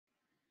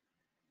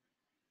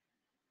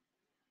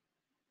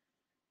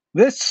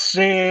This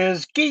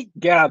is Geek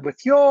Gab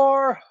with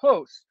your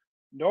host,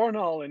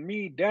 Dorrinal and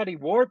me, Daddy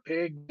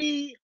Warpig.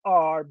 We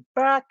are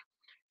back.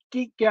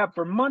 Geek Gab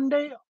for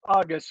Monday,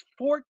 August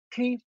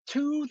 14th,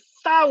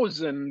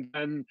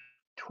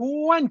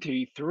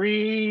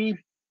 2023.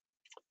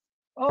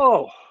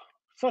 Oh,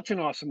 such an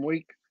awesome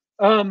week.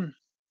 Um,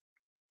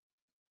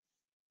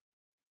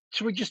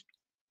 should we just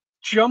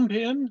jump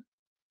in?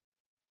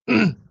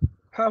 I'm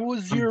How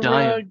was your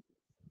dying.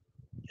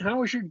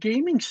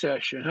 gaming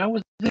session? How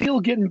was the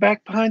deal getting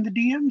back behind the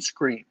DM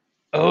screen?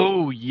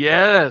 Oh,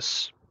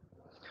 yes.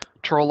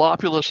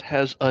 Trollopulus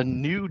has a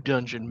new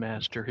dungeon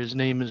master. His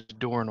name is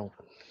Dorrinal.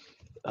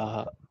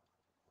 Uh,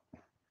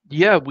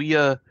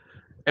 yeah,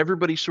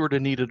 everybody sort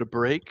of needed a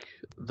break.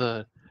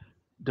 The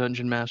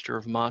dungeon master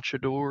of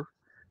Machador,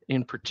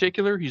 in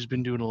particular, he's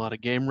been doing a lot of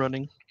game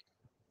running.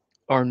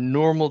 Our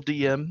normal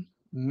DM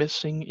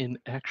missing in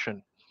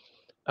action.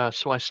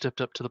 So I stepped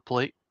up to the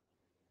plate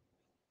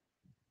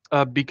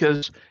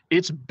because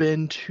it's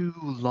been too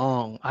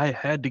long. I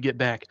had to get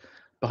back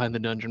behind the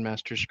dungeon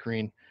master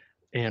screen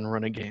and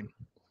run a game.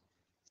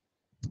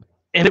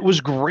 And it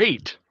was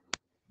great.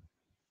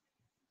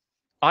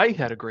 I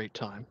had a great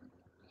time.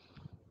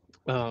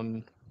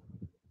 Um,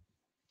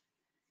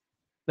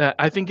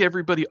 I think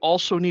everybody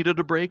also needed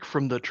a break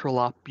from the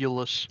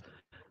Trollopulus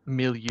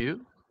milieu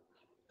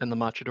and the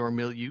Machador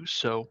milieu.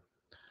 So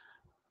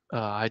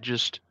I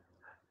just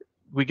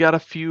we got a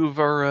few of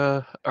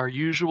our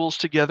usuals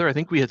together. I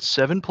think we had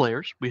 7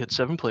 players.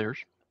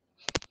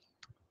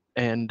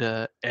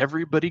 And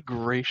everybody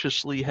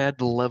graciously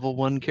had level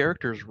 1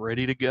 characters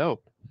ready to go.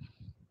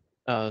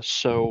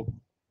 So,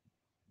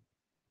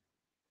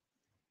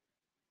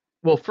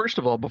 well, first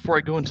of all, before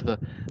I go into the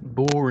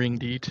boring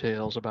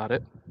details about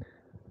it,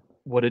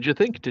 what did you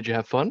think? Did you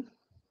have fun?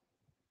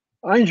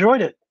 I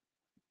enjoyed it.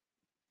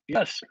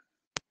 Yes.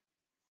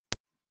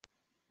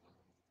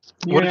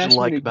 What You did you asked me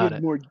like to about give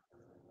it? more.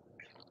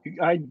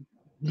 I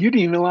You didn't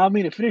even allow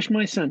me to finish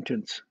my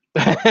sentence.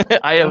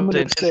 I I'm was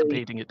going to say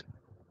anticipating it.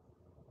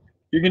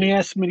 you're going to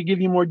ask me to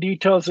give you more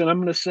details, and I'm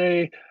going to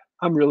say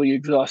I'm really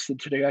exhausted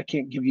today. I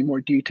can't give you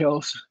more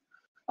details.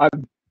 I've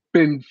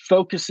been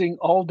focusing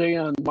all day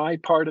on my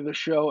part of the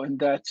show, and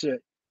that's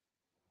it.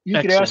 You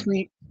could ask Excellent.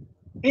 me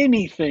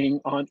anything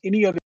on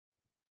any other.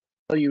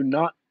 Tell you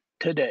not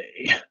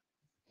today.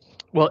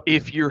 Well,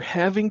 if you're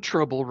having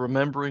trouble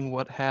remembering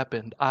what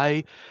happened,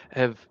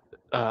 have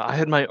I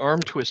had my arm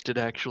twisted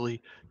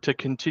actually to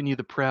continue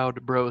the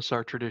proud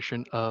Broasar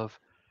tradition of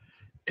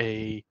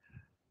a,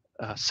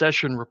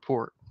 session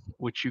report,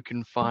 which you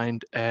can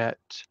find at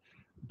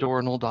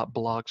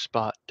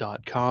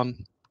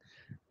dorrinal.blogspot.com.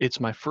 It's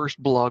my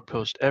first blog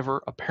post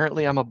ever.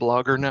 Apparently, I'm a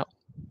blogger now.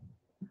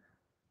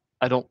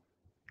 I don't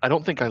I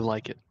don't think I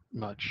like it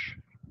much.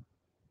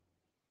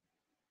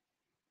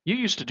 You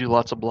used to do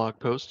lots of blog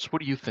posts.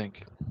 What do you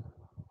think?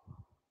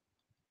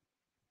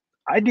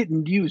 I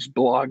didn't use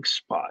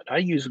Blogspot. I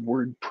used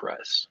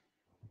WordPress.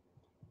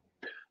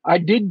 I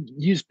did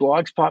use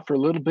Blogspot for a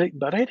little bit,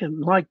 but I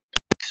didn't like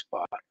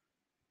Blogspot.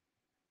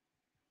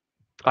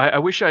 I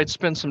wish I had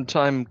spent some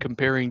time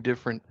comparing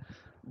different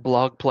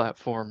blog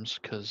platforms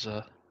because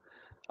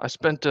I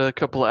spent a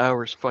couple of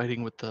hours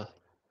fighting with the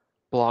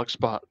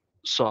Blogspot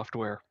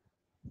software.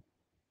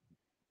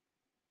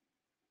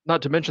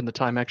 Not to mention the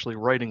time actually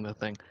writing the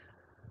thing.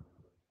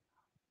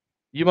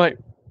 You might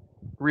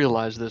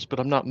realize this, but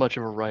I'm not much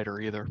of a writer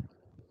either.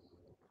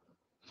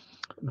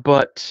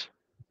 But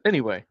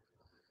anyway,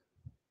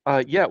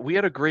 yeah, we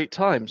had a great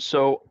time.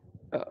 So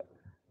uh,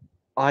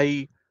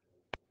 I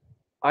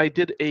I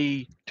did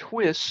a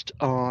twist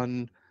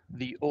on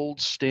the old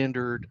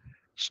standard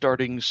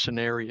starting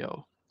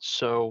scenario.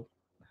 So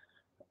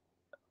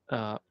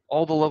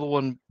all the level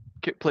 1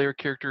 player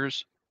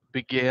characters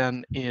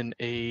began in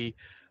a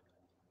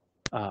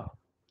uh,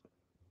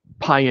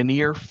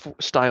 pioneer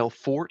style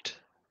fort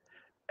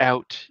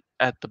out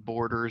at the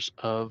borders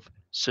of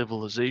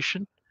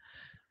civilization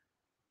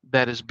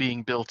that is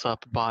being built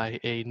up by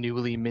a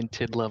newly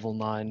minted level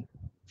 9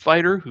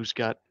 fighter who's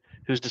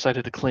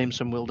decided to claim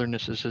some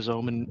wilderness as his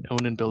own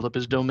and build up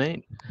his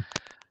domain.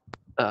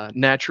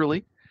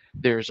 Naturally,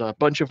 there's a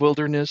bunch of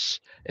wilderness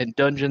and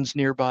dungeons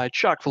nearby,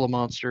 chock full of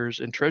monsters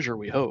and treasure,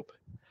 we hope.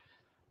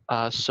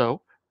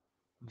 So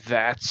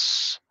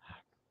that's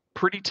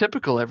pretty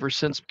typical ever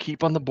since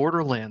Keep on the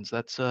Borderlands.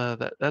 That's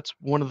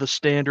one of the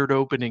standard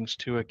openings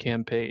to a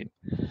campaign.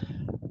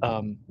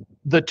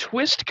 The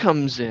twist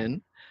comes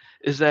in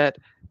is that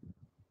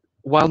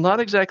while not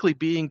exactly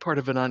being part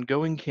of an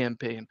ongoing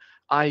campaign,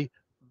 I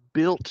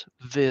built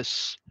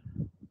this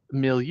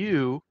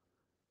milieu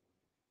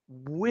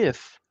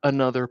with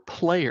another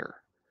player.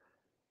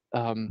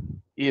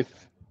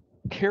 If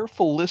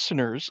careful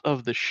listeners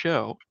of the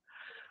show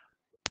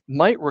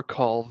might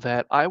recall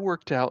that I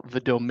worked out the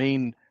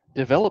domain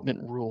development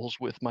rules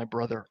with my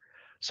brother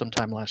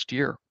sometime last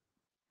year.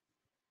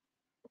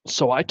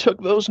 So I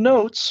took those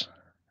notes,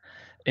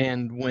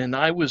 and when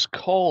I was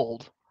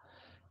called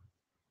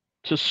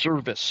to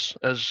service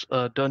as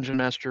a dungeon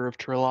master of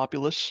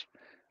Trilopulus,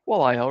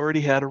 well, I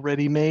already had a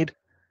ready made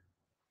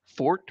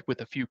fort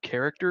with a few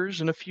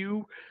characters and a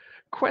few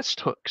quest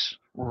hooks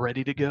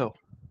ready to go.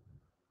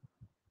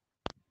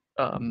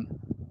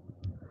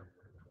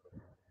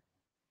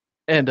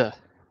 And a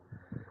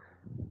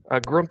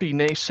grumpy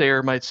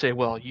naysayer might say,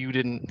 "Well, you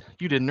didn't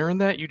earn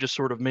that. You just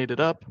sort of made it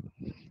up."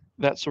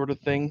 That sort of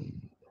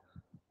thing.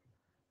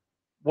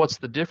 What's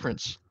the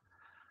difference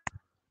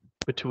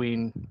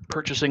between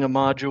purchasing a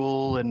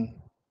module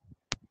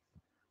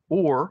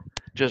or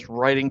just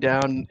writing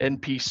down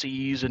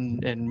NPCs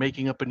and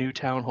making up a new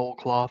town hall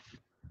cloth?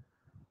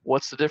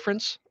 What's the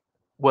difference?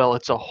 Well,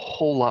 it's a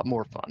whole lot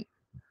more fun.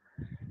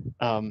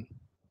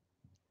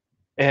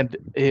 And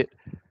it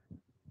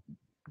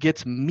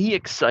gets me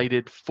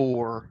excited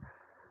for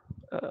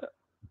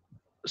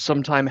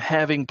sometime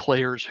having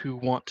players who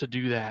want to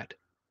do that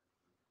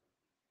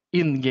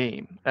in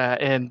game,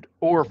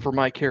 or for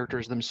my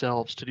characters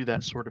themselves to do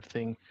that sort of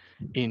thing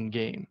in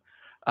game.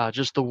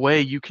 Just the way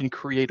you can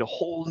create a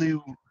whole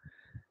new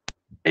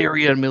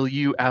area and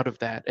milieu out of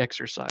that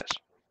exercise.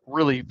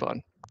 Really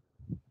fun.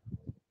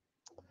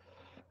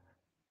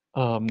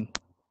 And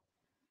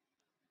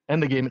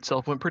the game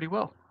itself went pretty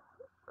well.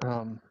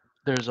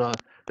 There's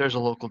a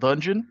local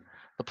dungeon.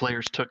 The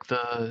players took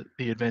the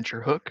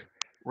adventure hook,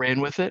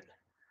 ran with it.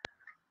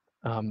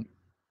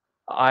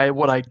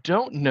 What I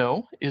don't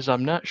know is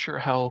I'm not sure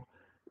how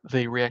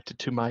they reacted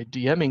to my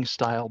DMing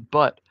style,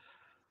 but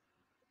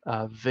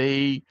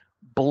they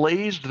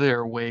blazed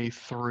their way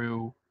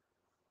through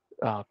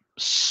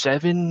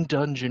 7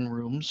 dungeon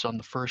rooms on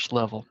the first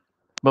level.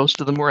 Most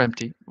of them were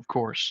empty, of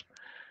course.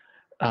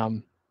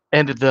 And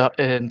the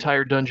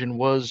entire dungeon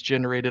was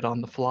generated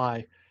on the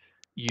fly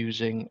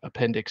using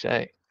Appendix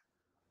A.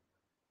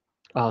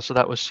 So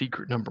that was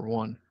secret number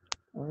 1.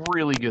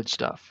 Really good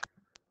stuff.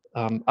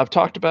 I've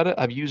talked about it.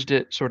 I've used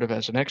it sort of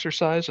as an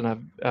exercise, and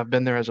I've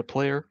been there as a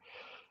player.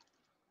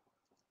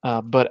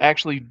 But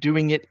actually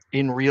doing it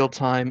in real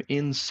time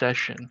in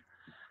session,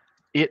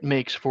 it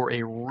makes for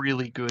a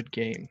really good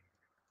game,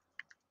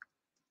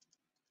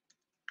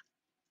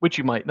 which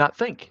you might not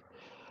think.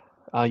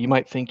 You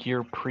might think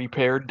your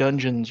prepared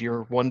dungeons,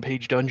 your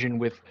one-page dungeon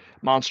with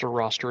monster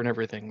roster and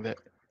everything that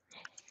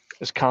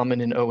is common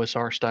in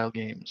OSR style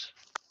games.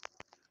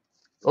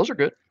 Those are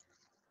good,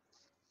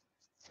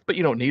 but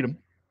you don't need them.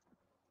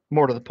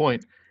 More to the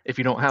point, if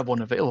you don't have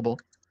one available,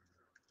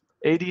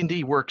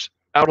 AD&D works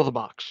out of the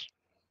box.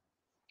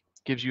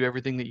 Gives you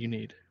everything that you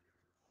need.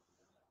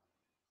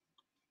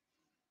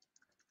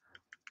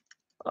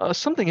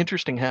 Something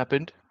interesting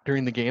happened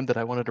during the game that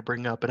I wanted to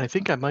bring up, and I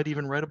think I might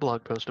even write a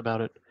blog post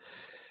about it.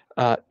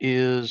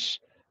 Is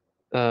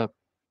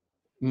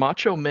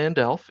Macho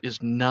Mandelf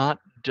is not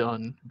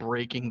done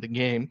breaking the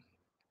game.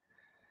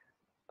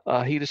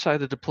 He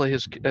decided to play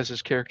as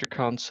his character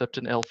concept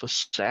an elf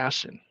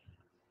assassin.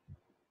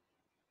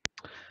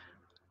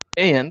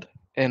 And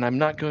I'm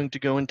not going to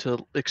go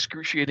into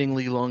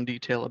excruciatingly long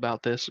detail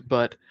about this,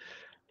 but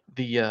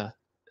the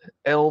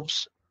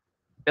elves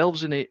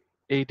in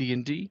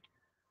AD&D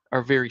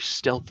are very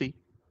stealthy,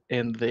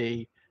 and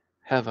they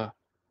have a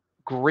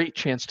great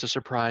chance to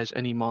surprise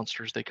any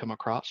monsters they come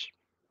across.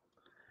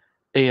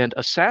 And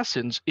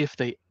assassins, if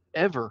they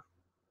ever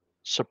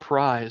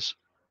surprise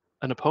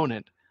an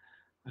opponent,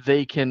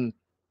 they can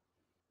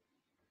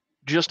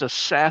just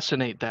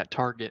assassinate that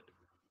target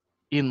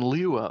in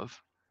lieu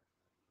of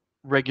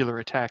regular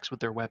attacks with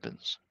their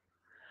weapons.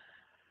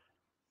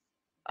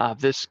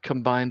 This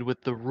combined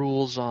with the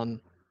rules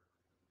on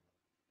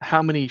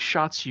how many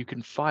shots you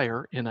can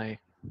fire in a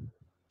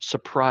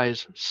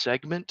surprise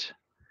segment.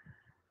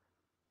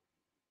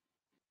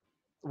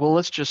 Well,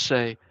 let's just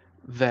say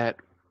that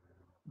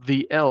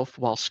the elf,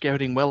 while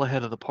scouting well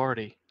ahead of the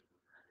party,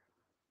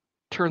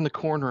 turned the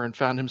corner and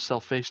found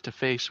himself face to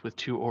face with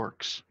 2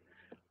 orcs.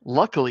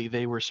 Luckily,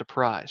 they were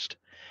surprised,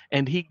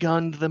 and he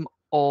gunned them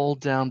all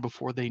down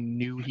before they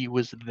knew he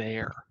was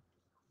there.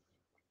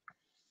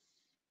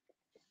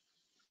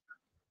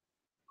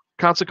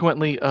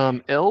 Consequently,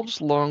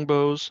 elves,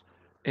 longbows,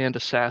 and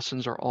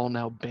assassins are all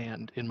now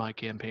banned in my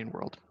campaign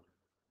world.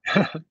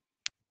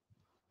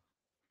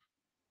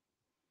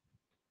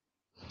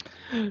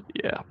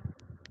 Yeah.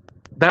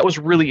 That was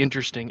really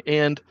interesting.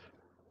 And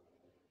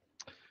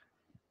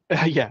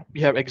yeah,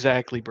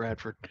 exactly,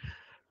 Bradford.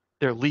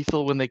 They're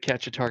lethal when they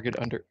catch a target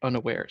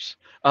unawares.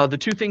 The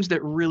 2 things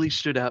that really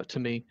stood out to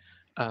me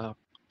had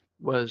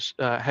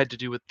to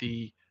do with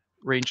the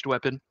ranged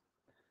weapon.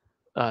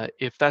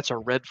 If that's a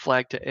red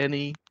flag to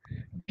any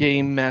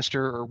game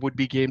master or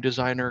would-be game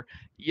designer,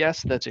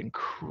 yes, that's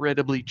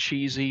incredibly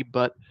cheesy,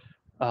 but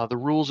the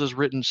rules as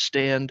written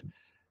stand.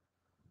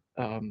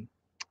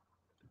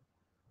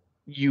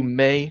 You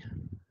may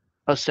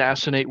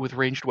assassinate with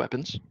ranged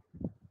weapons.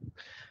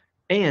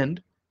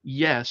 And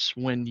yes,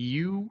 when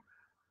you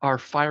are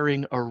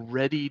firing a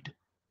readied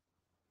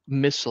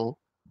missile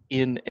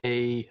in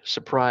a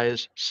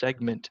surprise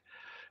segment,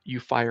 you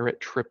fire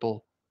at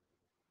triple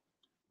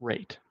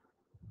rate.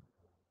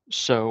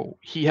 So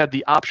he had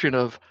the option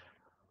of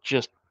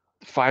just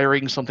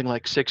firing something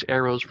like 6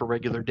 arrows for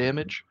regular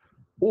damage,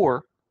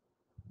 or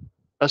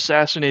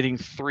assassinating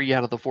 3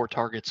 out of the 4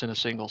 targets in a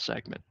single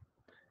segment.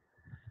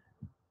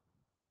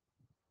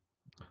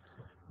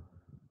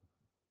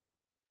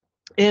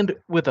 And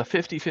with a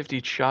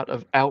 50-50 shot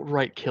of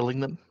outright killing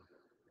them,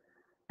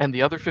 and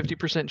the other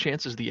 50%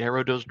 chance is the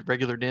arrow does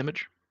regular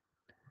damage,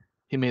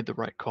 he made the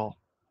right call.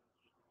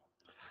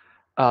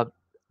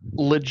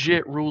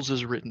 Legit rules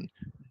as written.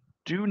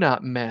 Do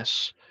not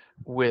mess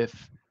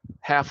with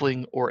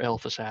halfling or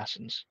elf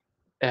assassins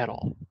at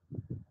all.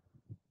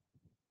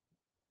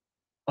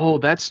 Oh,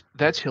 that's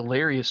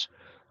hilarious.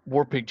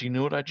 Warpig, do you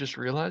know what I just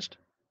realized?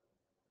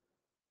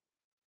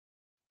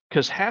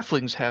 Because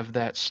halflings have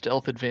that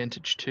stealth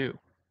advantage too.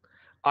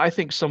 I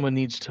think someone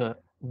needs to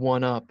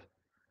one up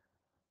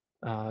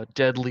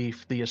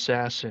Deadleaf the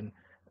assassin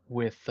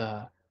with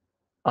a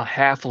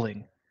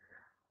halfling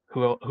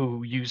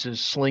who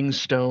uses sling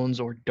stones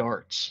or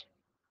darts.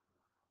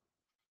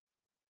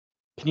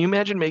 Can you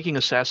imagine making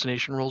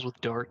assassination rolls with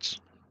darts?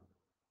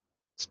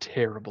 It's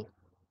terrible.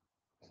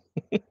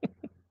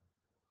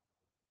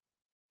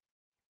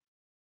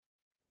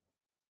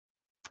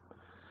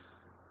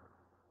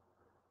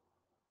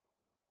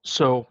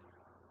 So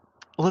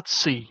let's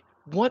see.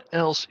 What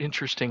else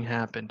interesting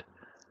happened?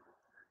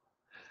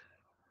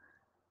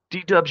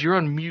 D-Dubs, you're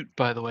on mute,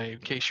 by the way, in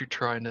case you're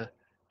trying to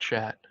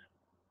chat.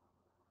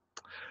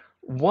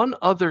 One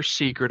other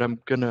secret I'm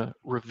going to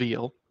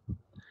reveal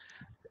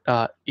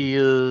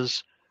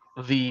is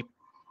the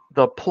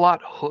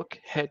plot hook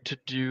had to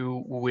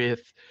do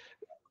with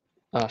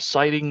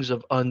sightings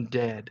of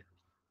undead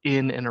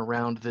in and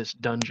around this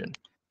dungeon,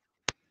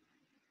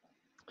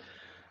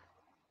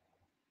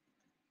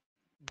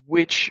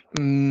 which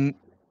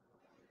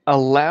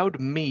allowed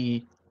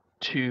me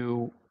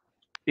to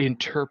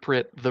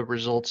interpret the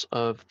results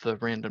of the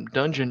random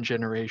dungeon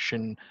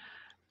generation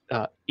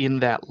in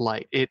that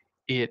light.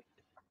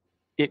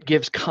 It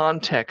gives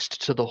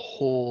context to the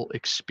whole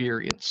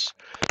experience.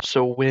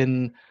 So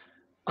when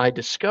I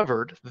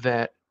discovered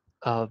that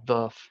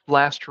the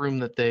last room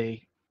that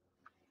they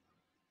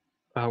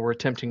were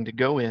attempting to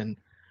go in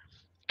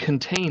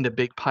contained a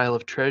big pile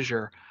of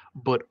treasure,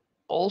 but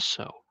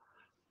also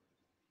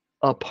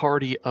a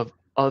party of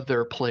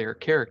other player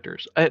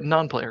characters,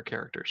 non-player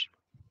characters.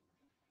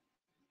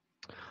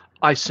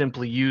 I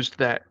simply used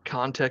that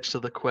context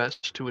of the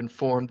quest to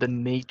inform the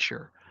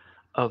nature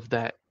of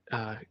that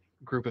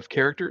group of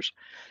characters.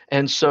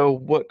 And so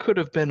what could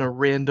have been a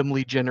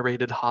randomly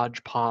generated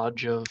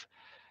hodgepodge of,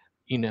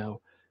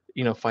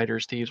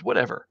 fighters, thieves,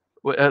 whatever,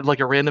 like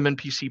a random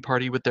NPC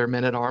party with their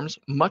men-at-arms,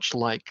 much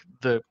like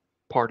the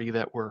party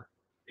that we're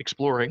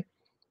exploring.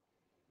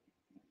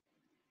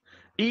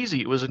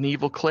 Easy. It was an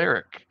evil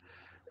cleric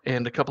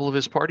and a couple of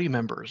his party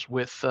members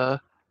with a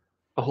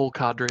whole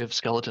cadre of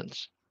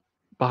skeletons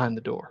behind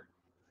the door.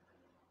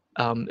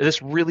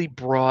 This really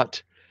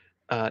brought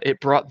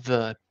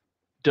the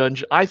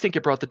dungeon. I think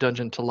it brought the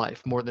dungeon to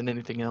life more than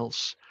anything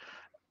else.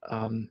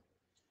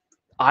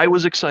 I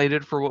was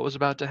excited for what was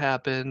about to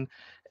happen.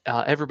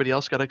 Everybody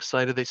else got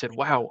excited. They said,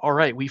 "Wow, all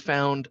right, we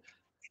found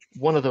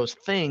one of those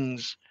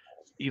things,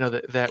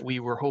 that we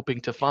were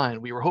hoping to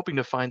find. We were hoping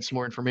to find some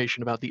more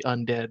information about the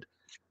undead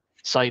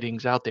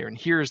sightings out there, and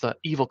here's the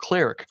evil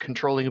cleric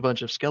controlling a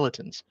bunch of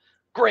skeletons.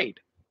 Great."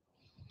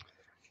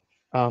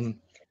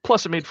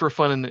 Plus, it made for a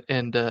fun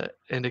and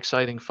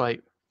exciting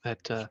fight.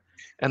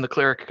 And the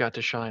cleric got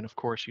to shine, of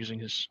course, using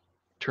his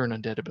turn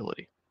undead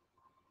ability.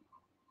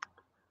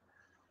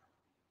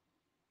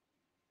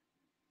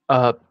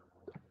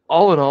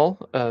 All in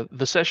all,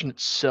 the session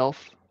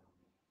itself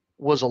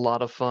was a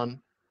lot of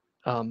fun.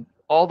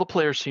 All the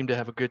players seemed to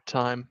have a good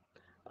time.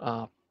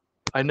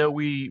 I know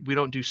we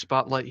don't do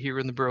spotlight here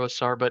in the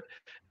BroSR, but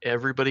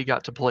everybody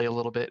got to play a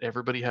little bit.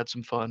 Everybody had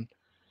some fun.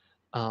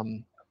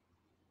 To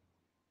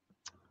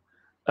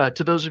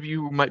those of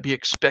you who might be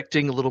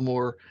expecting a little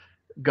more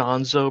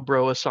Gonzo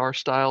BroSR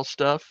style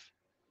stuff,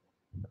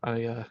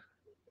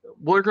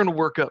 we're going to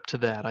work up to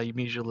that. I'm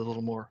usually a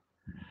little more.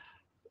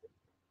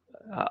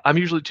 I'm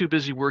usually too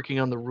busy working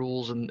on the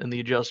rules and the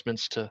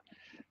adjustments to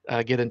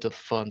get into the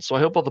fun. So I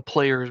hope all the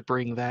players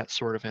bring that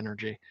sort of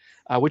energy,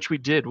 which we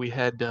did. We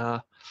had,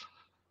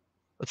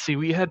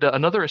 we had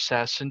another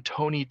assassin,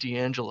 Tony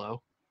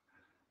D'Angelo.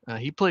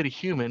 He played a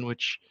human,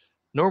 which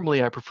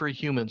normally I prefer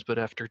humans, but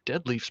after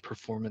Deadleaf's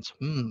performance,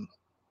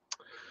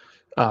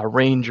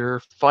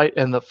 ranger,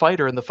 the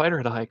fighter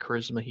had a high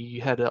charisma. He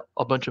had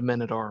a bunch of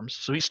men at arms,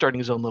 so he's starting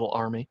his own little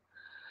army.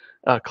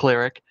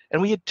 Cleric,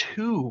 and we had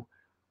 2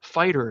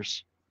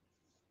 fighters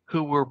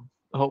who are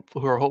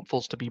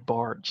hopefuls to be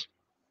bards.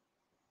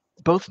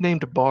 Both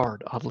named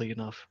Bard, oddly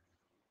enough.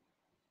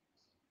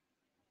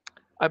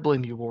 I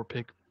blame you,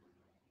 Warpig.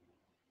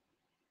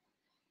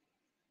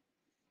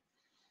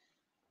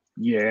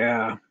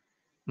 Yeah.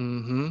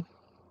 Mm-hmm.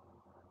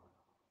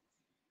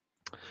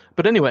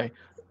 But anyway,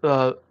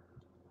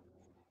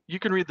 you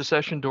can read the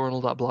session,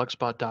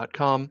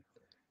 Dorrinal.blogspot.com.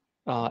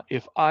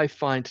 If I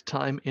find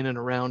time in and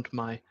around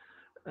my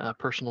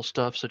personal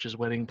stuff, such as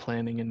wedding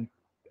planning and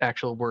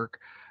actual work,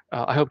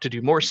 I hope to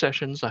do more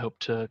sessions. I hope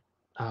to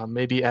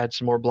maybe add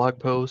some more blog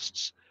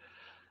posts.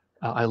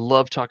 I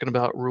love talking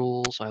about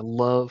rules. I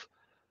love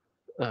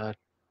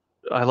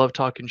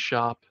talking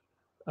shop.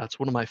 That's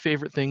one of my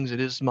favorite things. It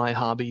is my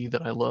hobby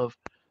that I love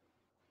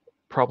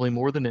probably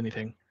more than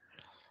anything.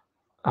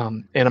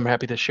 And I'm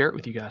happy to share it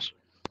with you guys.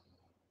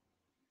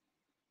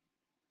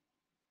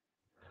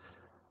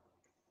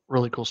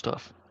 Really cool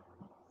stuff.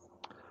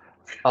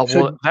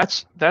 So,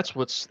 that's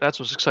what's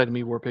exciting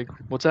me, Warpig.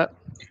 What's that?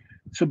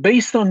 so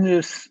based on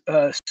this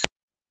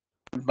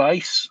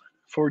advice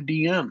for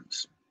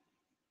DMs.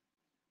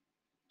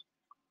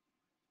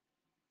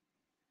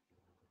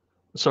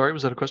 Sorry,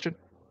 was that a question?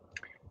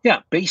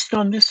 Yeah, based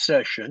on this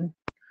session,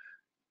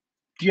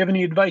 do you have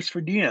any advice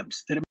for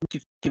DMs? Did it make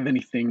you think of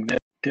anything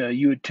that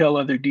you would tell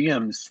other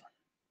DMs?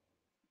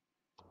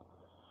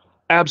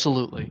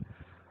 Absolutely.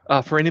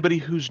 For anybody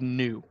who's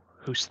new,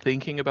 who's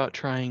thinking about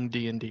trying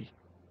D&D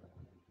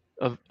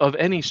of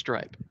any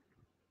stripe,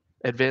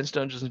 Advanced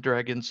Dungeons and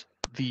Dragons,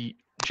 the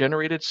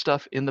generated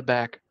stuff in the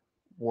back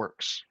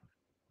works.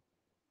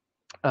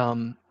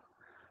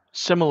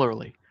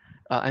 Similarly,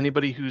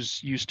 anybody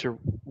who's used to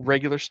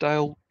regular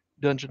style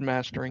dungeon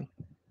mastering,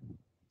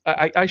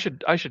 I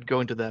should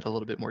go into that a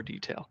little bit more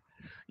detail.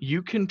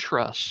 You can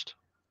trust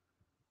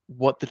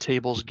what the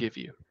tables give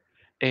you,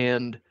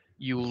 and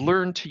you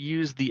learn to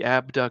use the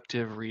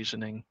abductive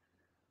reasoning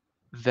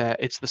that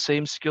it's the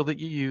same skill that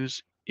you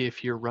use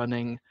if you're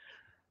running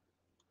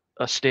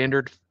a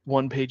standard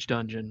one-page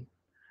dungeon,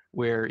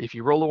 where if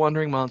you roll a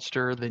wandering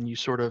monster, then you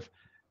sort of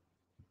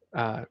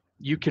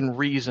you can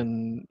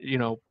reason,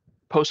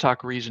 post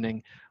hoc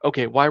reasoning.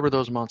 Okay, why were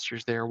those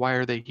monsters there? Why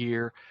are they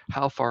here?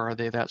 How far are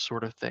they? That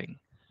sort of thing.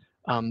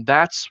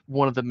 That's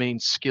one of the main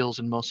skills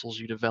and muscles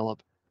you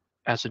develop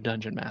as a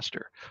dungeon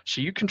master.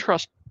 So you can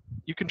trust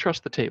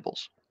the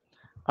tables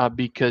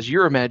because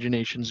your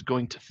imagination is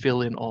going to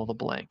fill in all the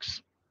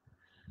blanks.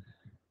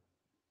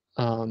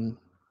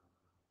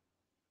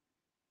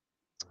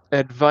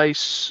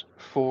 Advice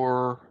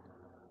for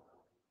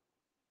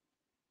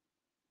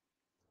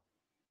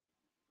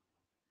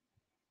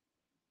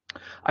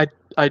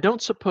I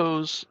don't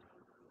suppose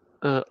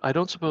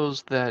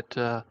that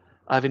I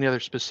have any other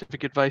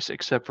specific advice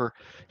except for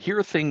here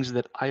are things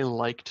that I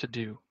like to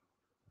do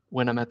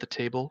when I'm at the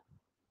table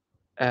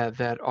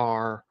that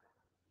are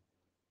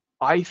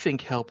I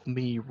think help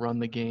me run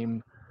the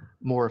game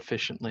more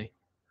efficiently,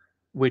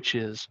 which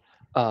is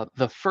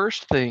the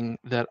first thing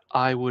that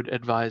I would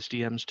advise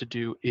DMs to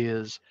do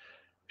is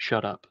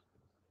shut up.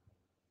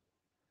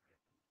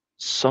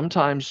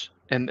 Sometimes,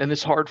 and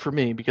it's hard for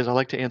me because I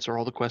like to answer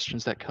all the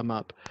questions that come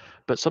up,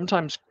 but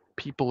sometimes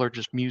people are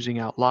just musing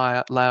out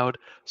loud.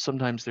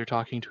 Sometimes they're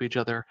talking to each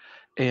other,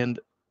 and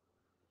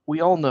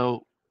we all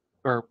know,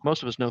 or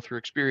most of us know through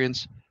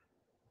experience,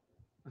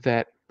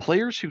 that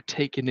players who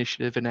take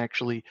initiative and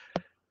actually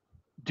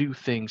do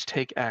things,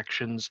 take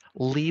actions,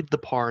 lead the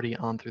party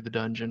on through the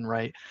dungeon,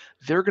 right?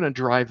 They're going to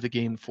drive the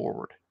game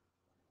forward.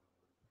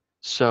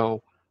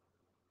 So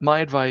my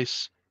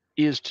advice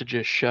is to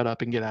just shut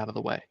up and get out of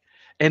the way.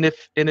 And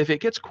if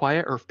it gets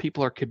quiet or if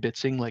people are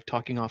kibitzing, like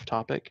talking off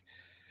topic,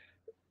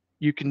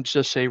 you can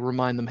just say,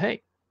 remind them,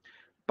 hey,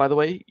 by the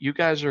way, you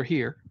guys are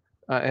here,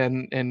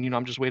 and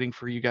I'm just waiting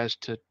for you guys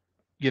to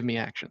give me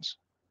actions.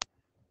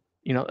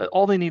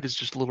 All they need is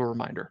just a little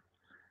reminder.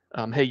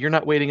 Hey, you're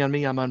not waiting on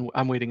me.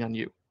 I'm waiting on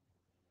you.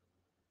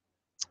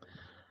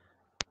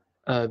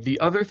 The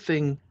other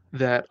thing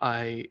that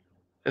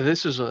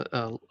this is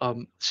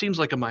seems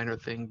like a minor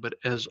thing, but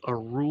as a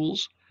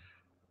rules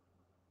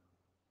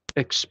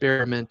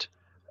experiment,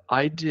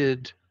 I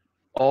did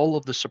all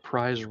of the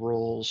surprise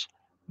rolls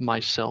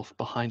myself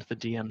behind the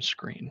DM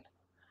screen.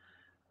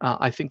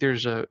 I think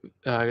there's a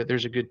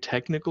good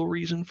technical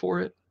reason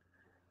for it,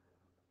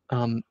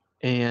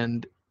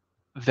 and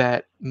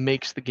that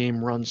makes the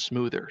game run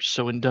smoother.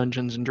 So in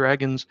Dungeons and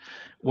Dragons,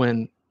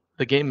 when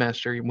the game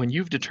master, when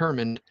you've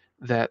determined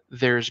that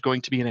there's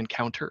going to be an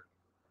encounter,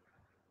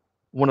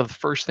 one of the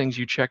first things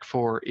you check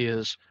for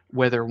is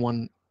whether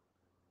one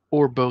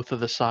or both of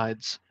the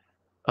sides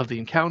of the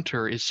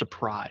encounter is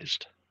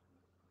surprised.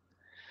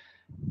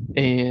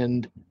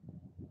 And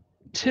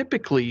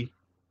typically,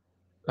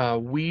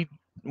 we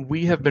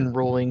have been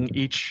rolling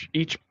each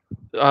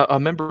a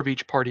member of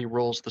each party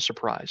rolls the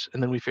surprise,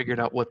 and then we figure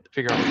out what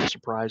the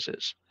surprise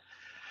is.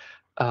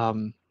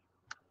 And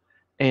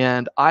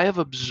I have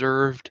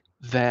observed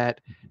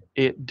that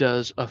it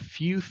does a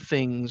few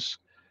things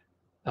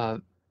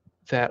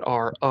that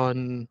are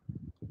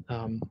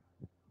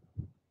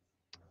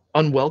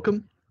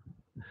unwelcome.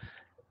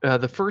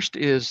 The first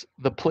is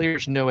the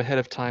players know ahead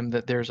of time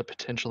that there's a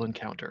potential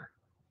encounter.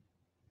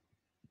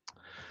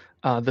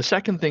 The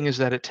second thing is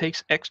that it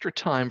takes extra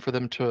time for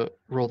them to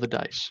roll the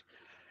dice.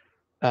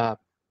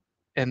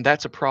 And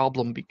that's a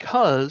problem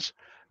because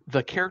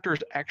the characters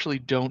actually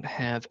don't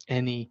have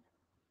any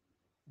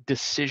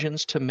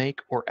decisions to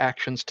make or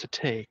actions to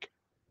take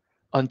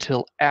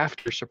until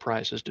after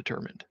surprise is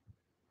determined.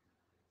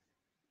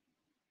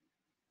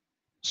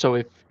 So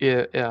if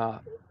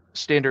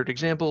standard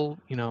example,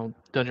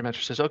 Dungeon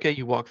Master says, okay,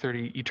 you walk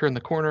 30, you turn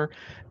the corner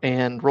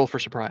and roll for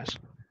surprise.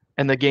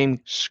 and the game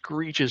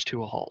screeches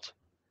to a halt.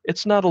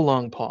 It's not a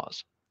long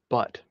pause,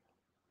 but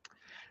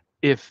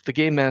if the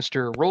game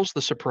master rolls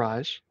the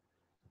surprise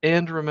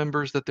and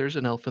remembers that there's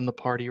an elf in the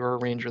party or a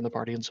ranger in the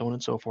party and so on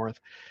and so forth,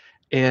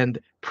 and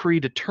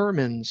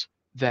predetermines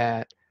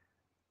that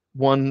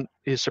one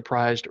is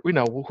surprised,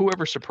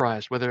 whoever's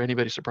surprised, whether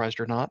anybody's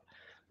surprised or not,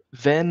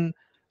 then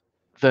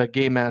the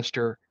game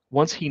master,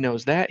 once he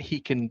knows that, he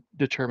can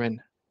determine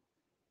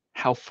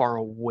how far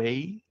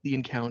away the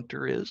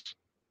encounter is,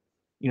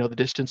 the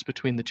distance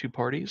between the two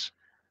parties.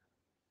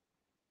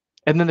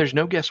 And then there's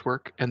no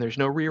guesswork, and there's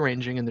no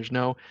rearranging,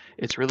 and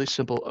it's really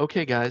simple.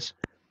 Okay, guys,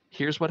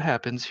 here's what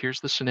happens. Here's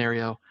the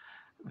scenario.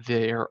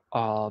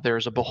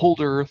 There's a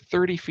beholder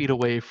 30 feet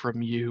away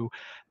from you,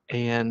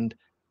 and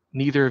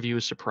neither of you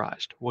is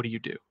surprised. What do you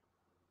do?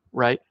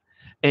 Right?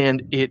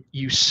 And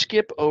you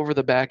skip over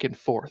the back and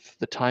forth,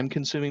 the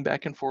time-consuming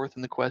back and forth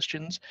and the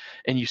questions,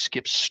 and you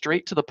skip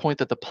straight to the point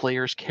that the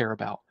players care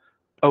about.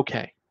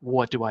 Okay,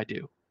 what do I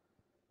do?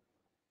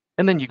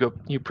 And then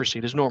you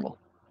proceed as normal.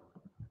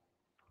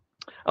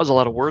 That was a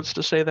lot of words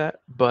to say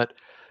that, but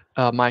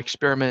my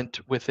experiment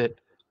with it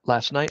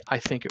last night, I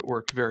think it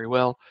worked very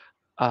well.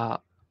 And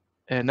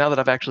now that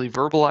I've actually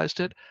verbalized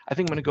it, I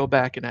think I'm going to go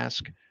back and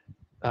ask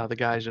the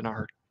guys in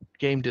our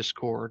game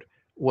Discord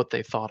what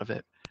they thought of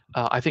it.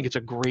 I think it's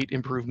a great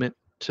improvement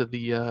to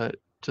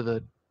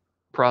the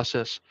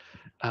process.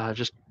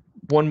 Just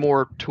one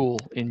more tool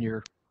in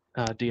your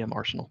DM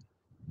arsenal.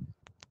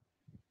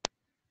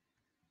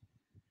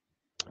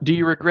 Do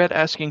you regret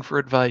asking for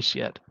advice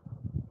yet?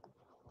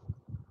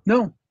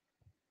 No.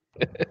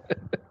 That's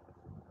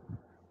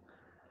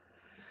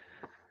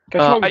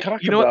why we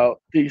talk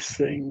about these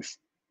things.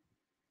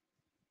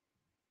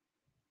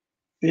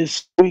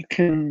 Is we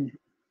can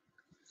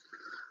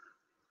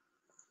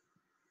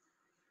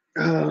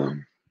if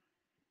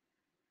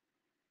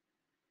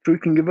we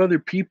can give other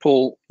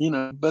people,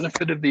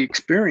 benefit of the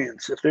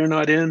experience. If they're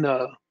not in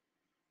a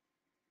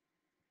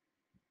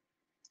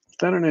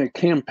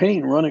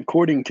campaign run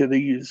according to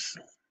these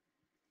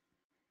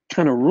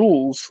kind of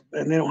rules,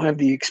 and they don't have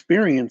the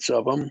experience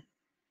of them,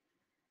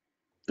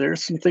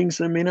 there's some things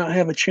they may not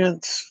have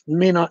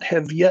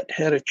yet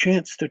had a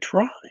chance to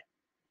try.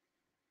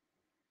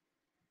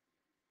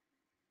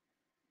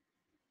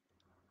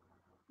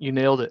 You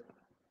nailed it.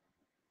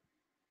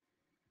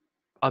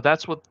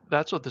 That's what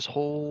this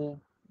whole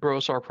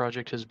Brosar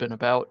project has been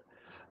about.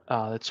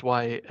 That's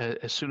why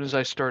as soon as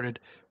I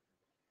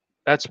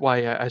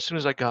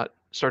got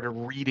started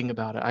reading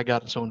about it, I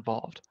got so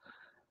involved.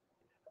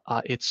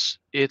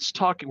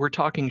 We're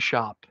talking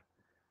shop,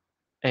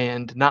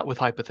 and not with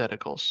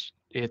hypotheticals.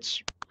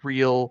 It's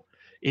real.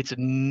 It's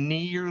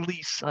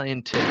nearly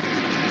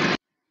scientific.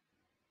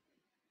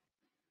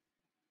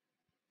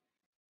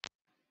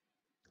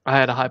 I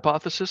had a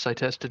hypothesis. I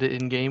tested it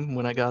in game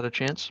when I got a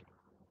chance.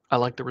 I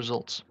like the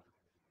results.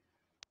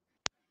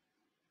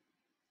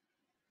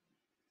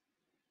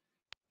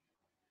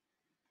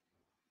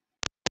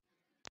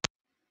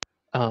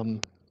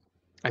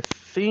 I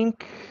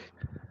think,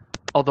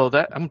 although I'm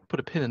gonna put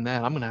a pin in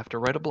that. I'm gonna have to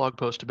write a blog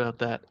post about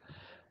that.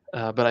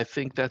 But I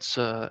think that's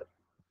all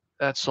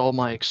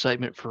my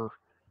excitement for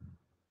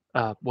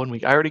 1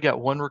 week. I already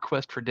got one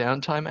request for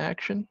downtime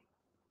action,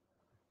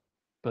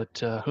 but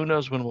who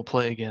knows when we'll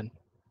play again.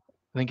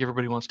 I think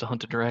everybody wants to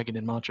hunt a dragon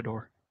in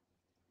Machador.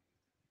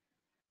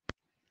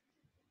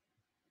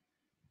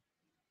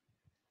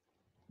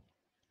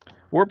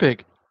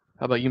 Warpig,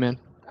 how about you, man?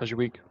 How's your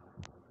week?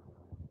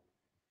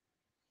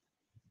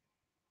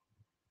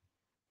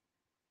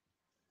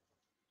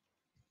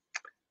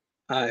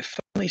 I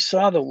finally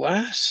saw the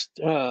last,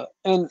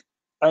 and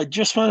I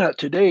just found out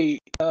today,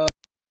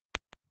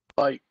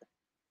 like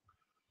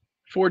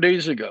 4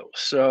 days ago.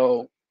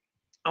 So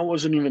I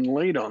wasn't even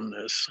late on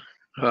this.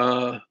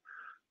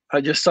 I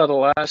just saw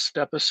the last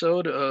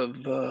episode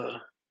of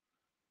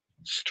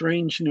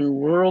Strange New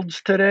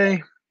Worlds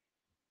today,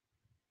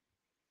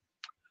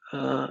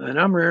 and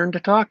I'm raring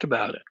to talk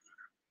about it.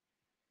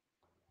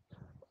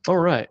 All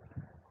right.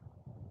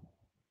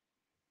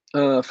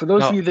 For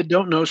those of you that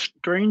don't know,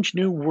 Strange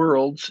New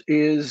Worlds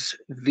is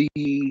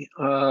the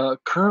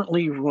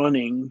currently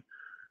running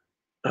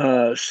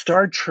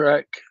Star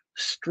Trek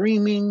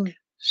streaming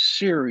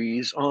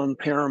series on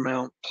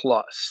Paramount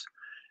Plus.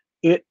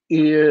 It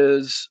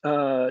is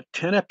a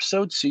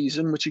 10-episode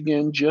season, which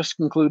again just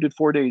concluded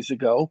 4 days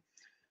ago.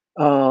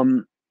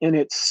 And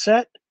it's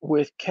set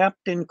with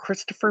Captain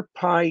Christopher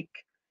Pike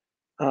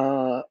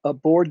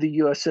aboard the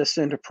USS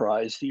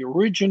Enterprise. The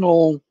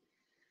original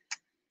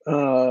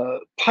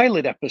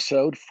pilot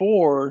episode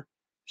for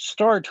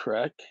Star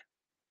Trek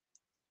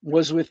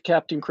was with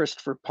Captain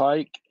Christopher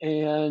Pike,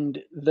 and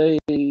the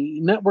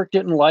network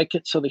didn't like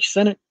it, so they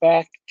sent it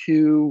back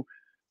to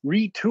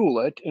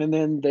retool it, and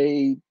then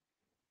they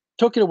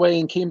took it away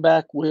and came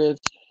back with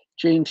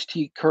James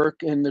T.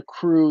 Kirk and the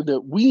crew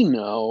that we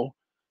know,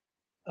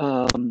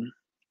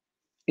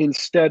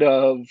 instead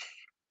of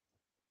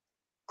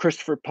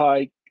Christopher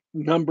Pike,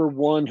 number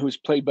one, who's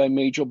played by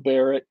Majel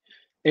Barrett,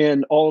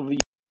 and all of the.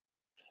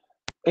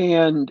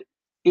 And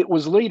it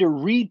was later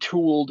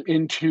retooled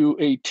into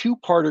a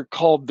two-parter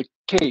called The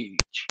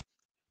Cage,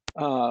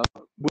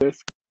 with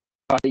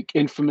Ike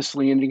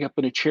infamously ending up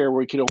in a chair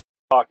where he could only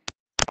talk,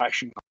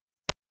 flashing.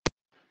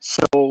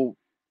 So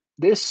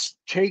this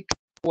takes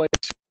place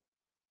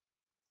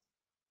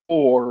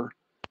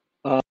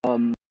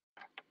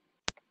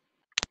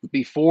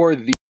before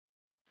the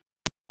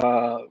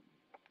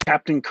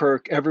Captain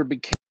Kirk ever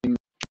became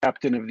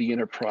captain of the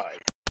Enterprise.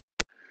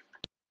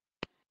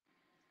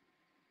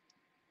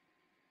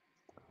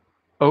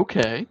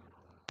 Okay.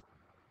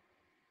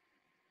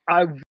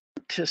 I want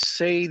to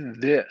say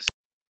this.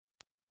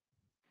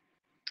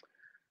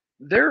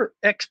 There are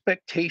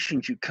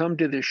expectations you come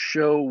to this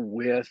show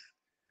with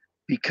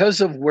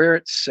because of where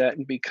it's set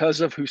and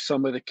because of who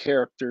some of the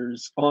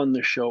characters on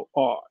the show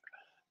are.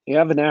 They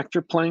have an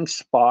actor playing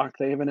Spock.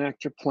 They have an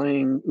actor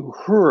playing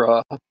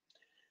Uhura.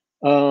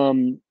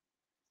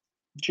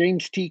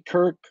 James T.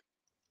 Kirk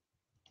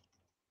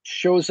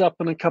shows up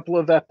in a couple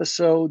of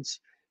episodes.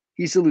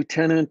 He's a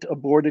lieutenant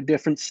aboard a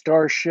different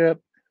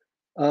starship.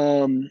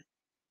 Montgomery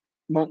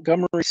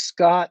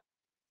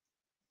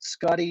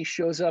Scotty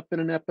shows up in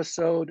an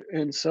episode,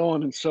 and so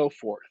on and so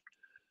forth.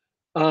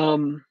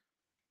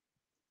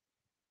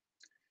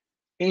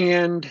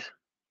 And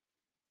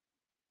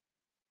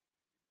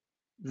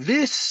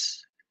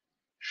this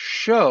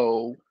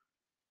show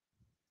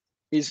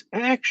is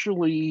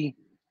actually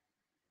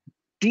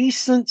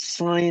decent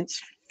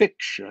science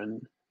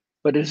fiction,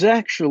 but is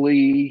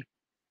actually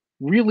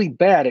really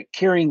bad at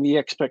carrying the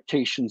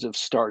expectations of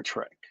Star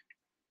Trek.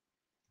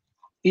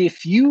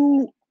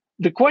 The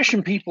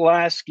question people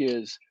ask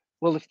is,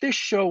 well, if this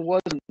show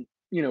wasn't,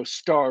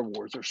 Star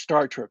Wars or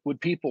Star Trek,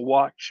 would people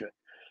watch it?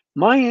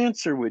 My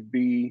answer would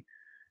be,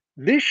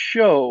 this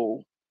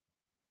show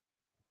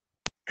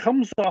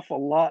comes off a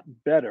lot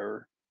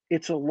better.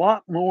 It's a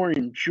lot more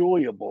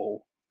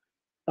enjoyable.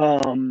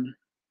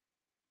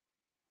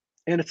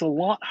 And it's a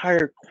lot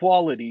higher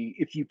quality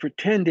if you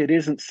pretend it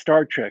isn't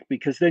Star Trek,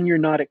 because then you're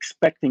not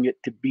expecting it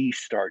to be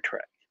Star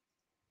Trek.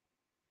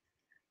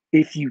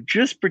 If you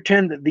just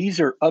pretend that these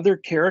are other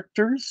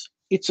characters,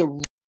 it's a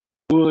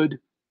good,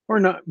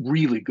 or not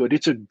really good,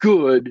 it's a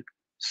good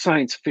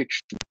science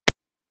fiction.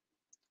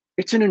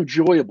 It's an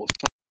enjoyable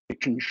science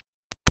fiction show.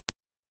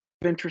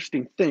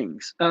 Interesting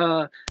things.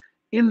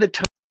 In the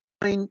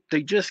time,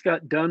 they just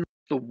got done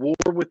with the war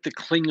with the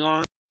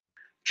Klingon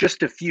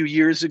just a few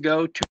years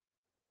ago.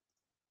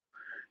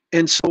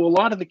 And so a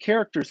lot of the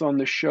characters on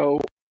the show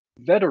are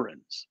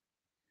veterans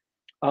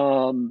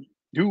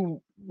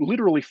who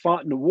literally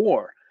fought in the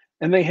war.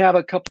 And they have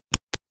a couple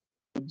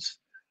of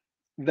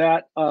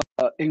that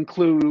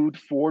include,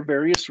 for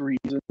various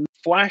reasons,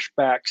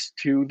 flashbacks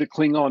to the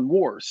Klingon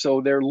War. So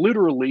they're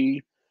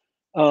literally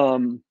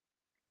on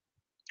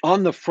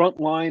the front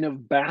line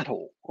of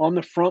battle, on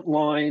the front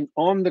line,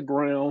 on the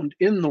ground,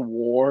 in the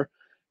war.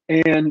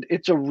 And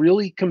it's a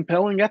really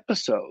compelling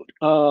episode.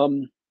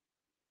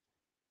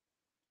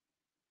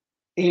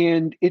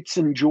 And it's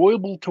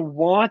enjoyable to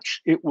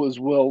watch. It was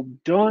well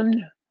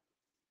done,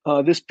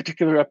 this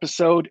particular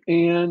episode.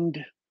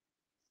 And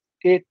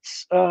it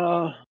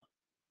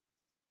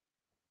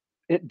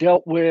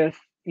dealt with,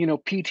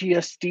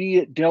 PTSD.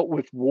 It dealt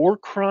with war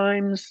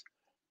crimes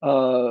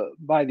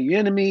by the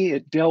enemy.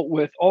 It dealt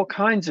with all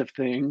kinds of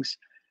things.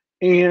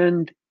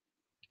 And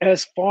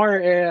as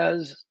far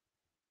as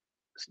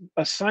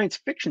a science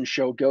fiction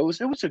show goes,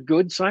 it was a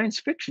good science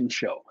fiction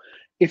show.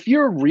 If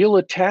you're real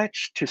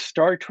attached to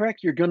Star Trek,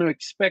 you're going to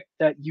expect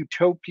that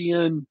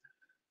utopian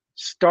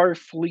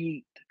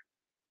Starfleet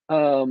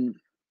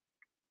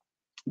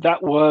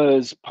that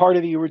was part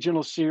of the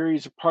original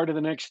series, part of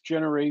the Next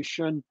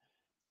Generation.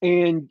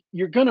 And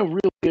you're going to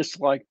really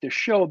dislike the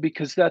show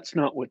because that's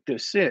not what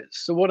this is.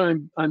 So what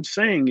I'm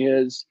saying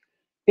is,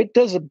 it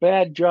does a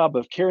bad job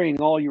of carrying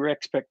all your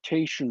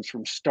expectations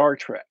from Star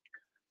Trek.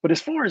 But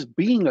as far as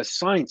being a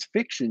science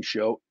fiction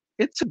show,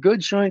 it's a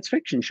good science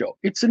fiction show.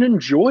 It's an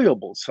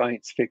enjoyable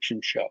science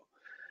fiction show.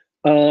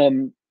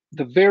 The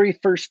very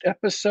first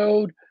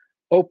episode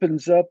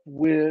opens up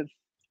with,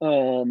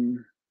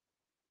 some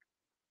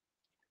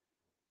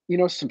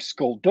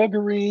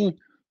skullduggery,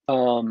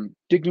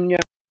 digging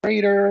out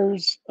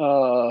craters,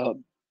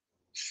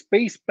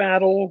 space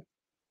battle,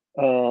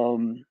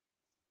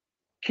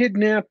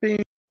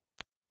 kidnapping.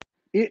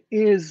 It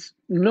is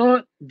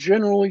not,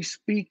 generally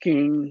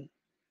speaking,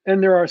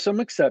 and there are some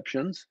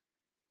exceptions,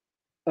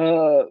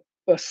 a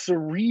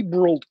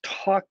cerebral,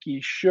 talky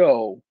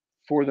show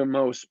for the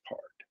most part.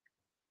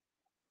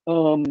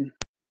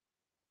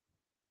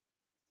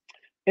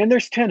 And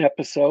there's 10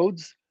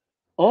 episodes.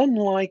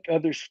 Unlike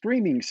other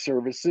streaming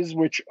services,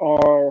 which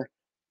are,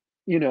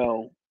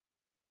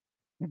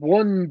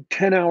 one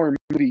 10-hour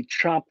movie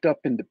chopped up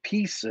into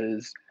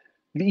pieces,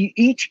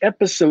 each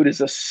episode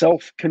is a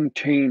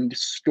self-contained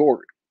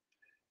story.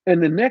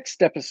 And the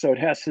next episode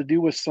has to do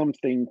with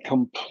something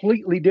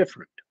completely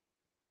different.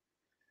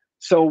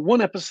 So one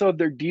episode,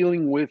 they're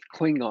dealing with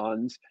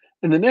Klingons.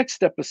 And the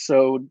next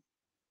episode,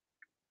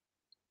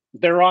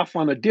 they're off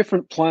on a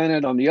different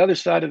planet on the other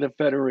side of the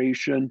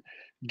Federation.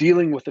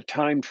 dealing with a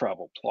time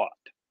travel plot.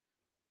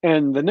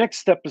 And the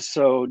next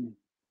episode,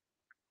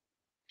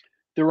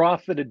 they're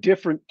off at a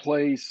different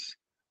place,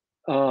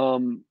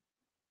 dealing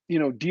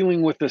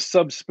with a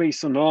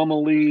subspace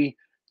anomaly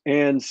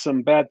and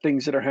some bad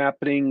things that are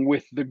happening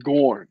with the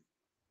Gorn.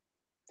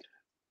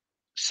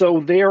 So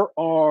there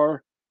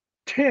are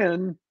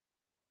 10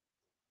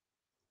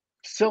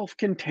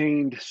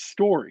 self-contained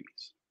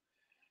stories.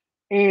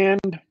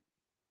 And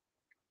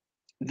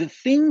the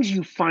things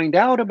you find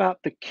out about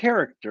the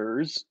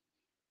characters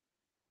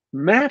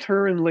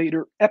matter in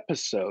later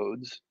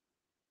episodes,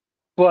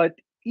 but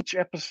each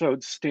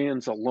episode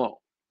stands alone.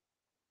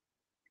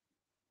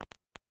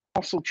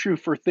 Also true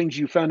for things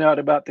you found out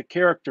about the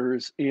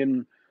characters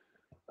in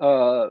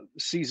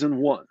season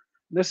 1.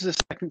 This is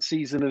the second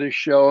season of this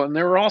show, and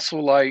there were also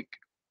like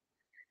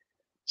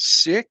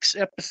 6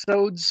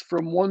 episodes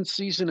from one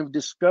season of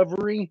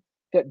Discovery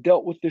that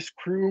dealt with this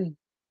crew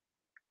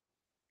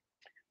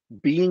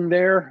being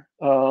there.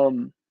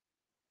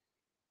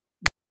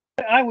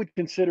 I would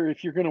consider,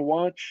 if you're going to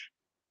watch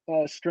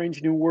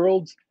Strange New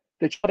Worlds,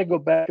 that you got to go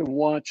back and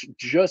watch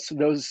just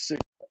those 6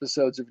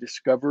 episodes of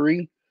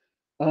Discovery,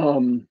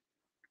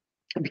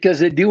 because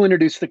they do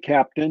introduce the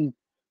captain.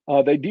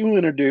 They do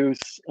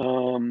introduce,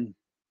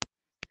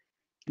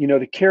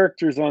 the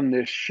characters on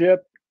this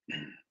ship.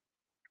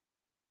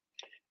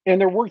 And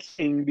they're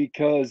working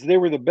because they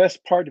were the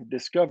best part of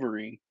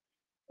Discovery.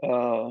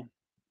 And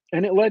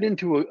it led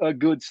into a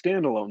good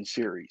standalone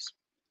series.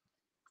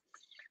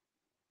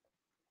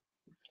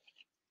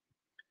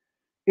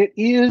 It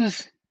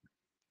is.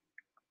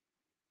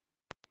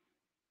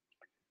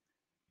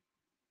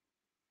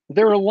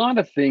 There are a lot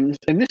of things,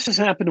 and this has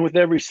happened with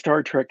every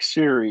Star Trek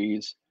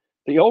series.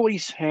 They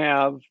always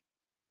have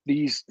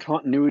these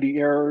continuity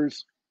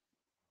errors.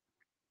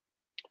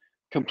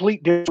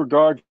 Complete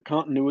disregard for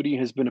continuity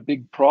has been a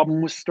big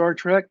problem with Star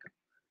Trek.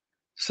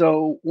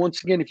 So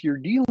once again, if you're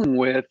dealing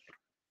with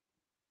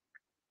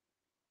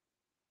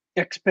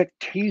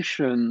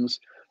expectations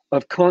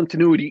of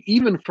continuity,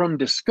 even from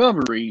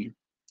Discovery,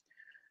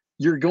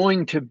 you're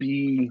going to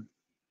be,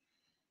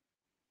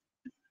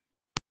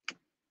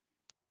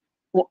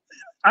 well,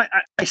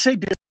 I say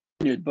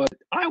disappointed, but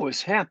I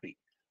was happy.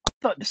 I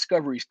thought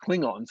Discovery's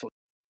Klingons,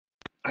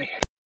 I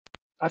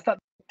thought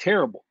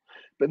terrible.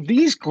 But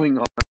these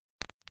Klingons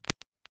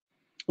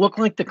look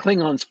like the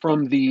Klingons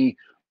from the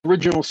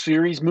original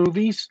series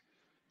movies,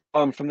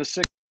 from the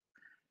 6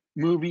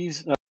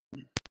 movies.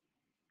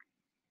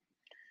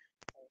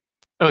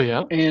 Oh,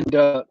 yeah?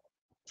 And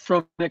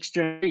from Next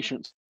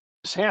Generations.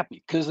 I was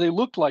happy because they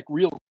looked like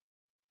real.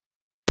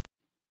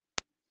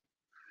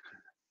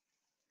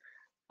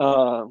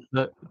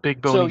 The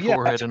big bony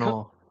forehead and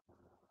all.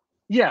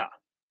 Yeah.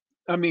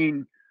 I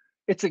mean,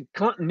 it's a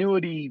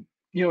continuity,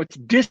 it's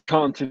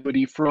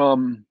discontinuity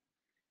from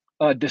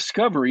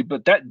Discovery,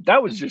 but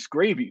that was just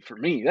gravy for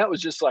me. That was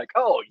just like,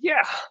 oh,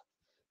 yeah,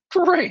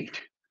 great.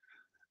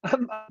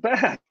 I'm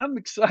back. I'm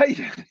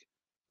excited.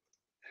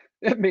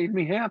 It made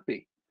me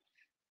happy.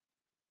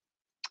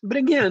 But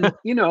again,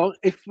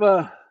 if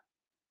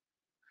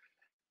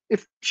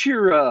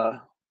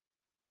you're,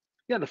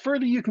 the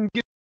further you can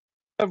get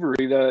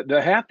Discovery,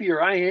 the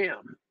happier I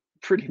am,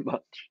 pretty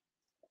much.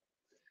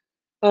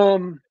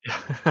 I'm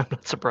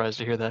not surprised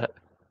to hear that.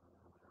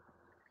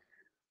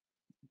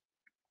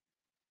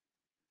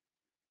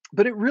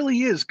 But it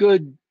really is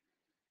good.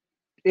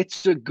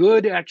 It's a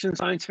good action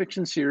science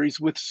fiction series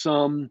with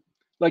some,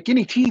 like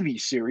any TV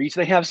series,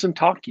 they have some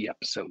talky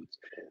episodes.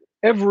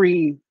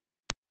 Every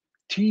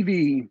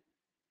TV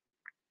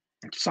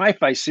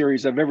sci-fi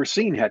series I've ever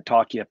seen had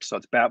talky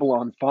episodes.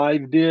 Babylon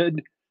 5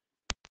 did.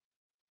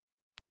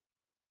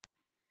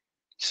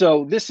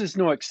 So this is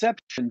no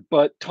exception,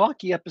 but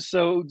talky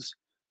episodes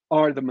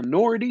are the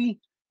minority.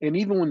 And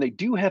even when they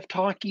do have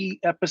talky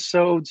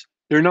episodes,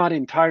 they're not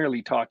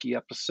entirely talky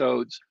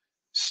episodes.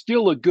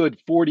 Still a good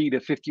 40 to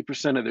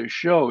 50% of their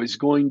show is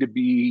going to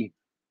be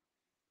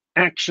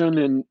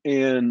action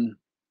and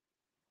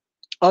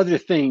other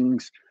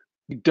things.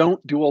 We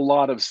don't do a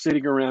lot of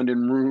sitting around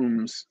in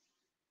rooms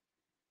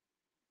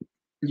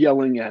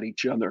yelling at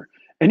each other.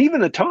 And even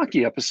the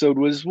talkie episode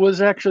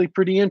was actually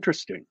pretty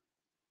interesting.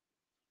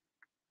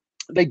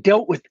 They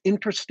dealt with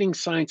interesting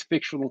science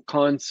fictional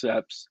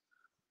concepts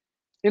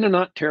in a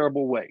not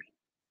terrible way.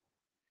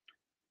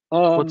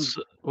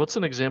 What's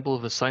an example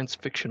of a science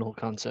fictional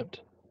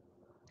concept?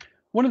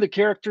 One of the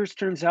characters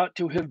turns out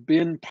to have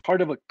been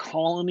part of a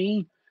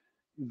colony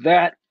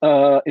that,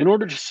 in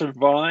order to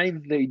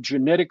survive, they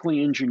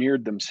genetically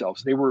engineered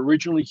themselves. They were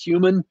originally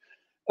human.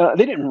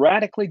 They didn't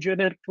radically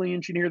genetically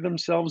engineer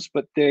themselves,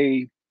 but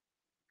they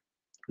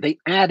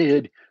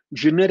added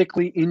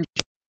genetically engineered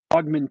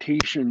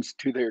augmentations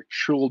to their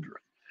children,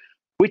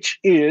 which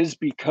is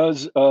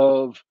because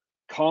of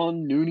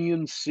Khan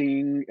Noonien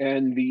Singh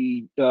and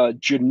the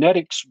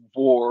genetics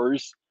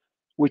wars,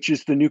 which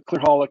is the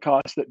nuclear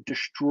holocaust that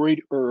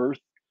destroyed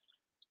Earth,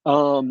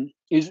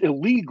 is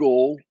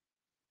illegal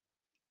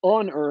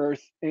on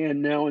Earth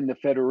and now in the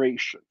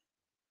Federation.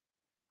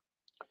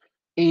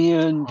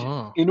 And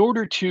in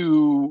order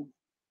to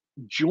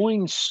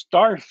joined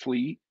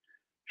Starfleet,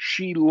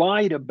 she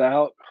lied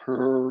about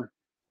her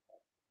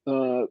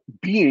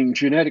being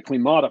genetically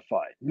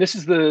modified. And this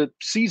is the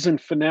season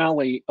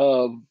finale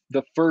of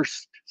the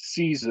first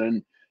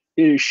season.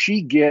 Is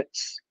she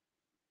gets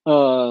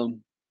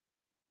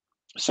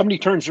somebody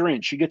turns her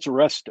in, she gets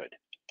arrested,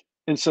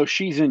 and so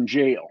she's in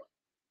jail.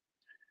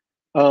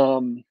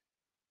 And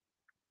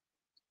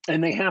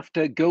they have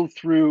to go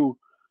through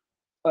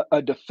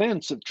a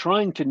defense of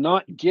trying to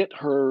not get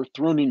her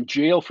thrown in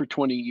jail for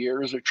 20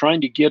 years, or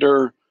trying to get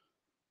her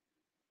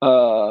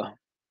a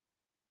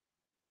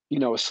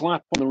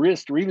slap on the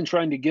wrist, or even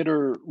trying to get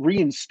her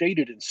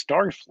reinstated in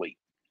Starfleet.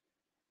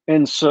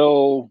 And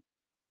so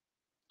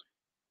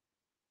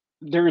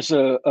there's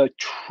a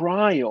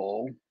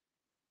trial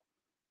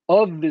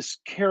of this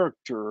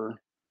character,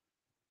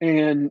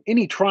 and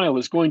any trial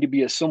is going to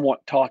be a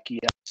somewhat talky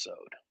episode.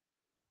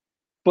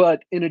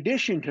 But in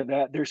addition to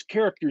that, there's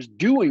characters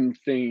doing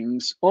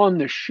things on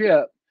the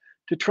ship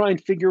to try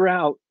and figure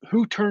out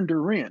who turned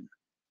her in.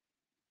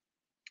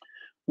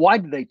 Why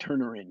did they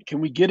turn her in? Can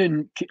we get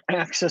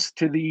access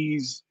to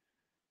these,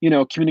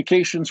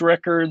 communications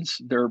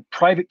records, their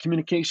private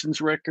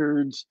communications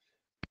records?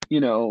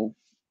 Can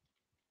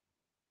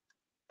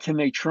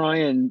they try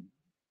and,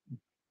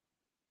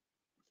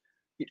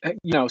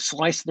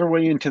 slice their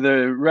way into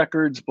the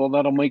records? Well,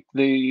 that'll make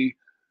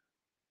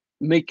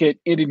it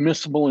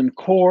inadmissible in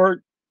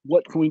court.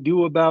 What can we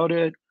do about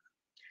it?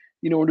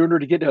 In order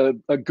to get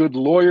a good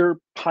lawyer,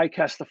 Pike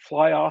has to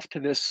fly off to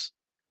this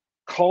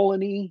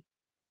colony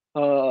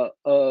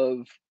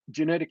of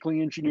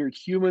genetically engineered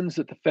humans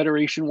that the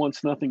Federation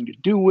wants nothing to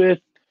do with,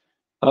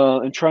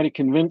 and try to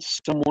convince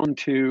someone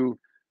to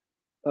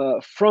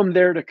from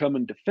there to come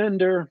and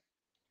defend her.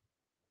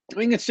 I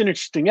mean, it's an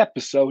interesting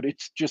episode.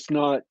 It's just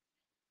not,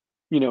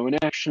 an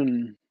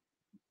action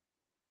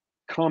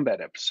combat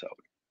episode.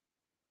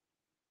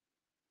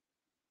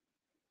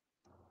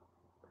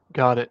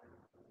 Got it.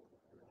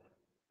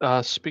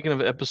 Speaking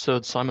of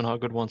episodes, Simon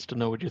Hogwood wants to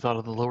know what you thought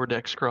of the Lower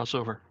Decks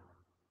crossover.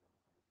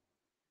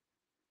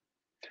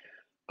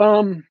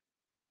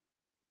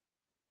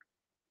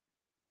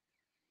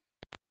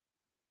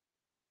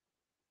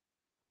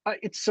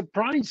 It's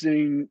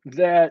surprising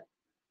that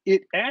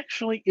it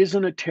actually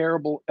isn't a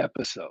terrible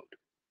episode.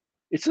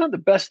 It's not the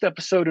best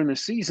episode in a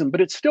season,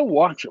 but it's still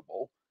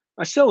watchable.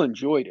 I still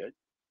enjoyed it.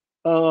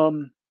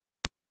 So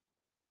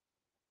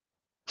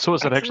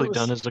is it actually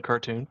done as a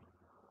cartoon?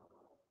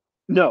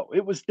 No,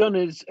 it was done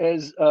as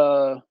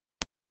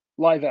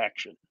live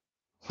action.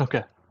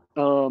 Okay.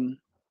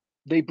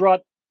 They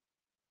brought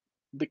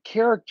the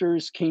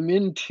characters came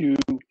into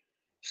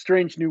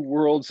Strange New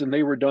Worlds, and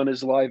they were done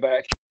as live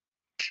action.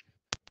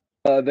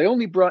 They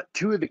only brought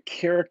two of the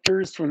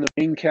characters from the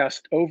main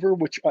cast over,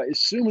 which I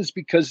assume is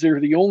because they're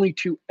the only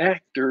two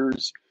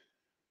actors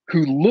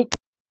who look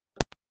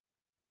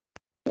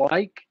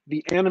like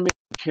the animated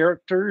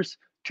characters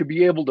to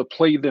be able to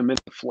play them in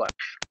the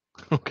flesh.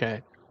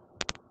 Okay.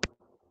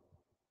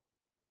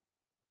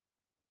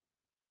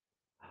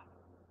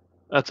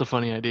 That's a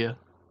funny idea.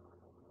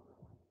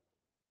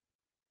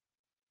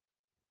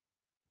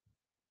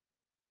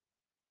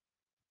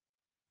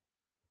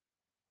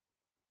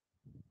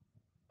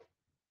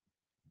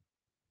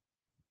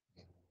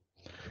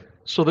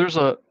 So there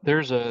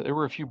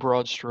were a few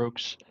broad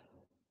strokes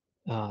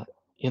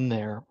in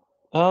there.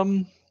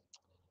 I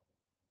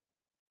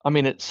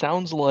mean, it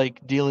sounds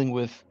like dealing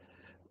with,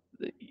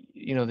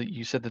 that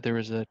you said that there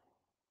was the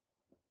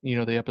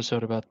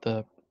episode about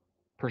the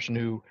person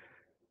who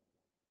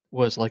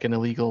was like an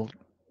illegal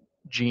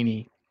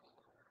genie,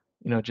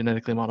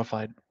 genetically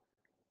modified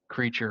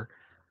creature.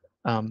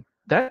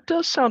 That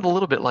does sound a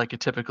little bit like a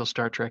typical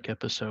Star Trek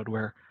episode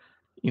where,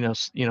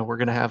 we're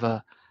gonna have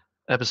a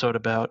episode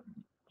about,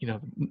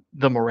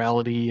 the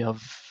morality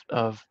of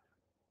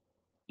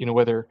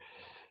whether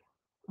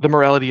the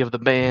morality of the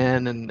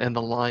man and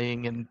the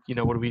lying, and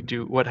what do we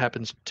do, what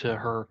happens to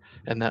her,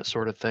 and that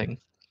sort of thing.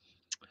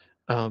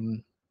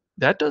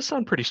 That does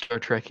sound pretty Star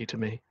Trekky to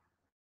me.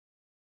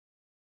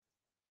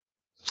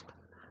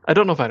 I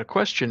don't know if I had a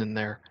question in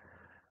there.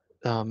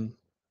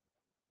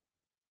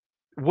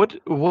 What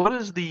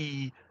is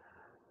the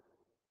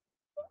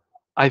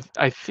I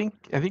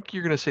think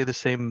you're gonna say the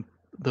same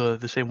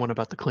one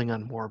about the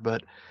Klingon War,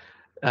 but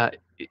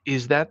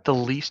is that the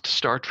least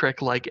Star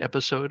Trek like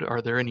episode?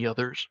 Are there any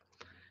others?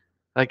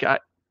 Like I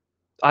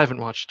haven't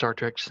watched Star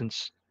Trek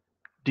since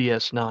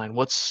DS9.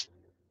 What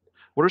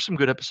are some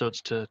good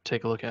episodes to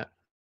take a look at?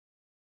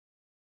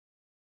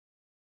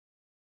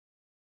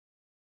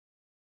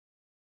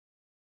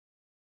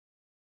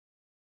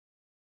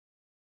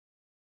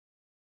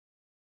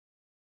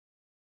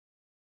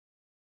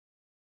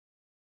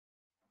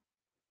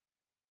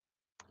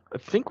 I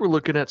think we're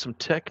looking at some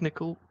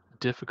technical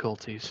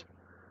difficulties.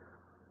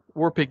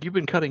 Warpig, you've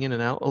been cutting in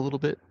and out a little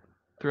bit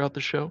throughout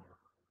the show.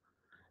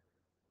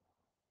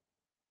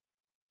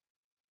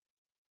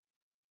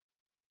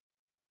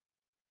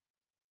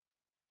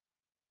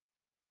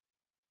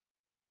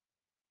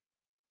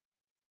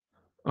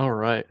 All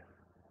right.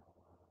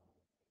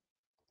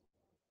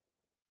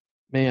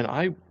 Man,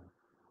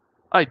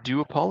 I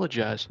do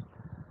apologize.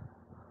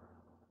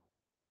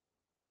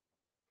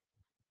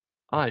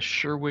 I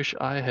sure wish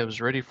I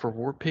was ready for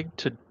Warpig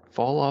to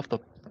fall off the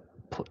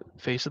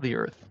face of the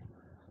earth.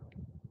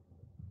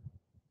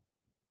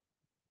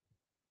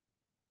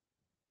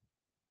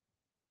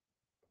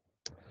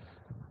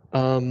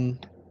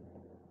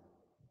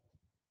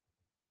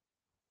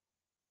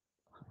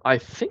 I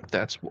think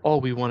that's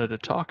all we wanted to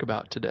talk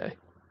about today.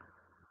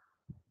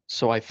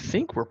 So I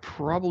think we're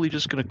probably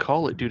just going to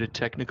call it due to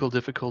technical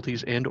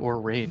difficulties and or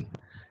rain,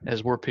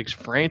 as Warpig's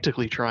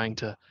frantically trying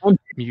to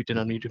mute and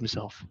unmute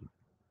himself.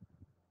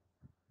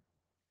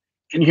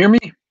 Can you hear me?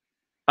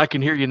 I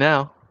can hear you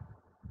now.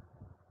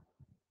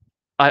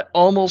 I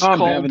almost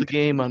called the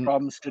game on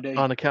problems today.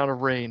 On account of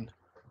rain.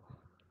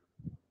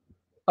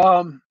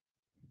 Where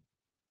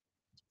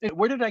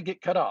did I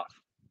get cut off?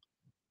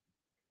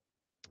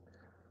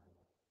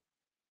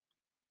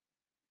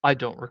 I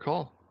don't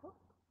recall.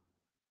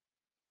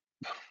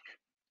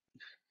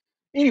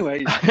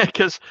 Anyways,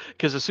 because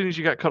as soon as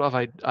you got cut off,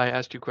 I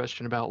asked you a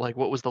question about like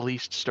what was the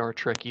least Star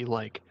Trek-y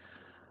like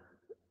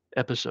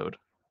episode.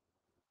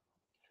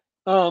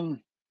 Most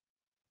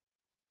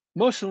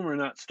of them are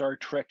not Star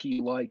Trek-y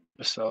like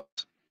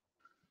episodes.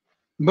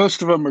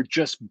 Most of them are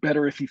just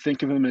better if you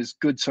think of them as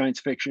good science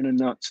fiction and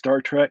not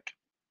Star Trek.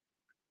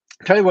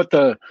 I'll tell you what,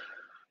 the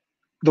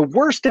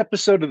worst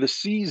episode of the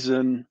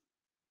season,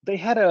 they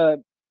had a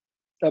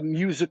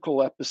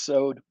musical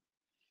episode,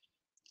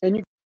 and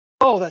you,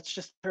 oh, that's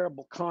just a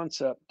terrible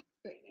concept.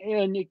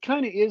 And it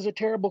kind of is a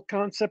terrible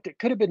concept. It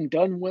could have been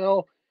done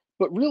well,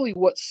 but really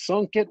what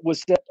sunk it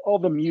was that all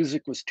the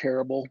music was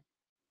terrible.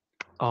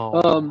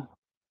 Oh.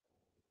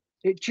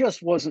 It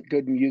just wasn't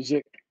good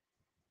music.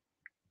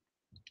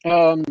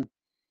 And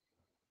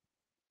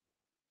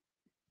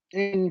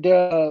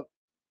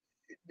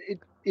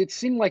it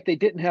seemed like they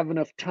didn't have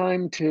enough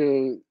time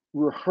to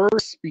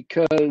rehearse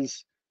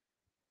because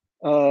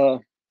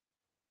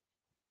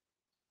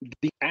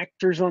the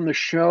actors on the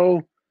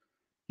show,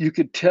 you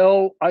could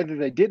tell either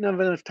they didn't have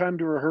enough time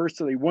to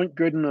rehearse or they weren't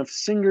good enough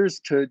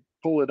singers to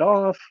pull it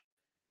off.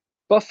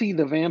 Buffy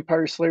the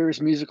Vampire Slayer's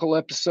musical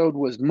episode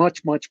was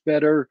much, much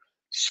better.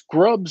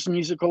 Scrubs'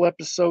 musical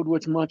episode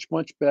was much,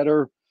 much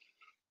better.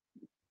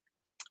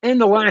 And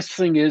the last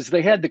thing is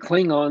they had the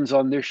Klingons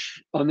on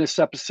this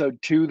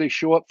episode too. They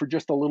show up for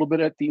just a little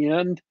bit at the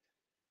end.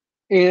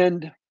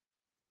 And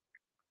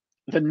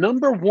the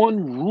number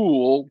one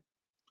rule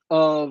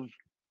of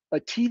a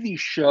TV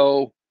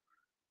show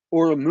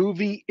or a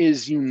movie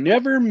is you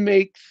never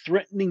make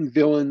threatening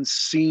villains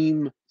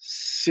seem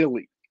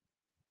silly.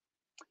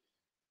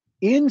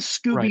 In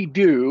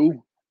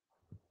Scooby-Doo,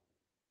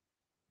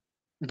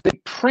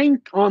 they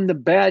prank on the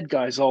bad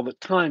guys all the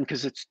time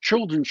because it's a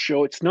children's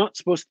show. It's not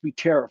supposed to be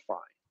terrifying,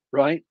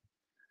 right?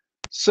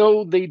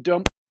 So they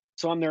dump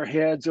on their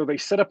heads, or they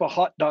set up a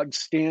hot dog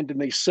stand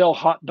and they sell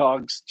hot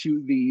dogs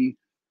to the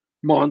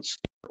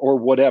monster or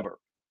whatever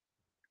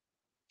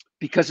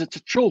because it's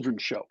a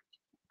children's show.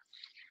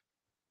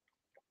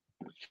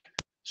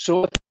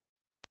 So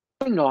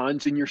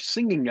Klingons in your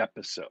singing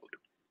episode,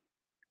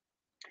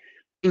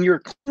 and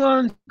your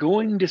Klingon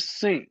going to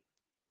sing,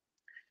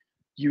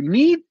 you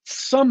need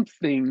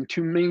something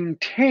to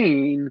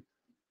maintain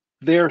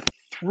their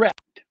threat.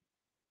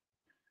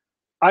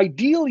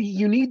 Ideally,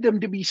 you need them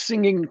to be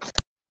singing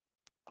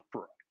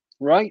opera,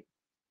 right?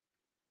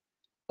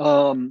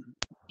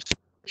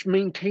 Which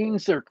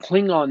maintains their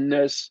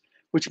Klingonness,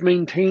 which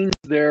maintains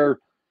their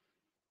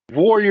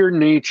warrior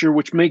nature,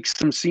 which makes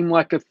them seem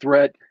like a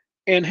threat.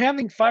 And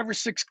having 5 or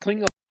 6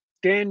 Klingons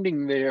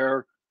standing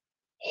there,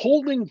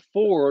 holding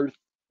forth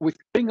with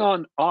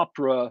Klingon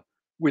opera,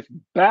 with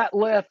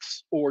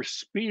batleths or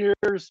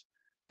spears,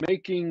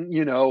 making,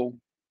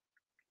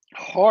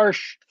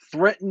 harsh,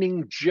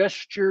 threatening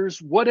gestures,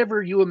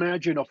 whatever you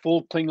imagine a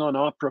full Klingon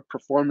opera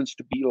performance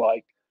to be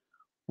like,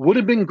 would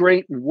have been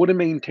great and would have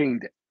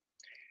maintained it.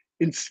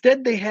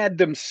 Instead, they had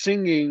them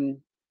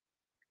singing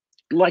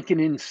like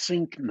an in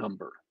sync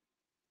number.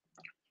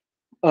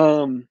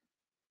 And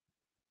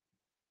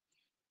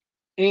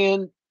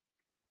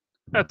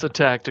that's a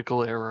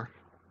tactical error.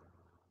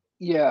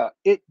 Yeah,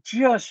 it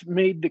just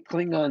made the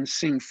Klingons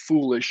seem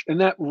foolish,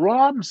 and that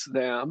robs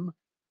them,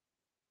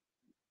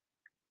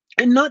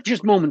 and not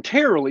just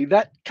momentarily,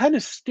 that kind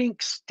of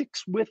sticks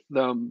with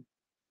them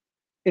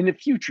in the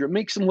future. It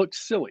makes them look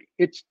silly.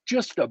 It's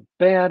just a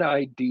bad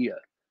idea.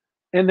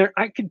 And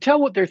I can tell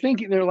what they're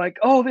thinking. They're like,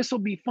 oh, this will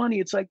be funny.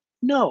 It's like,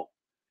 no,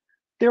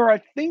 there are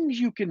things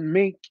you can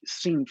make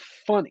seem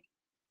funny.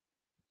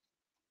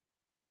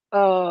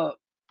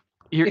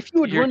 If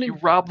you would you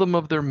rob them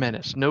of their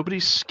menace.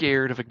 Nobody's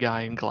scared of a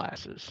guy in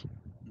glasses.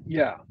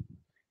 Yeah.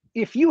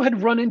 If you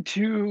had run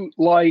into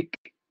like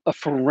a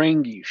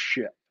Ferengi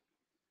ship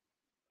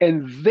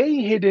and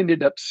they had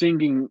ended up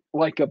singing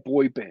like a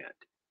boy band,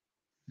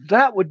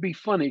 that would be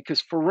funny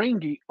because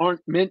Ferengi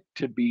aren't meant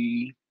to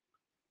be,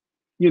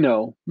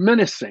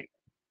 menacing.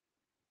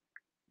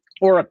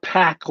 Or a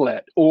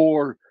Packlet,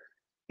 or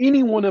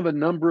any one of a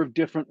number of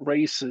different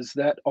races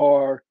that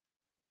are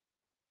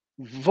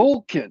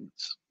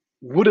Vulcans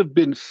would have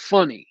been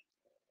funny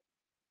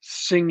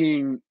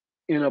singing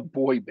in a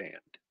boy band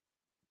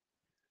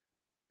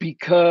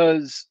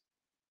because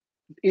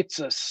it's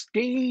a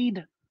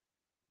staid,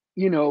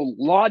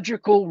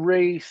 logical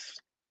race,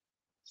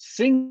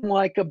 sing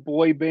like a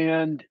boy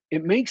band.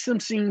 It makes them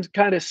seem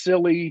kind of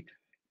silly,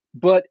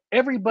 but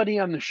everybody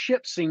on the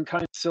ship seemed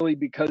kind of silly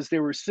because they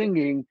were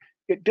singing.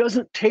 It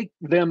doesn't take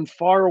them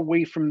far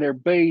away from their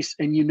base,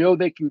 and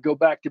they can go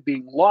back to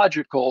being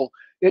logical.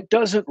 It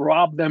doesn't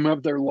rob them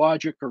of their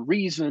logic or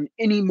reason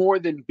any more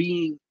than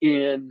being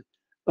in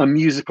a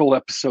musical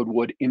episode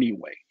would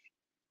anyway.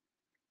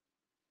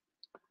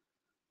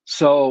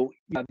 So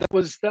yeah, that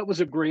was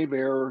a grave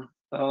error.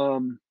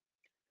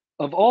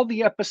 Of all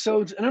the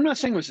episodes, and I'm not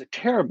saying it was a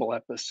terrible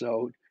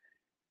episode,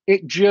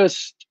 it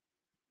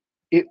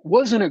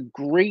wasn't a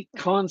great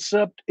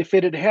concept. If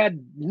it had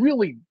had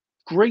really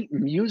great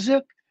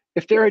music,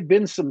 if there had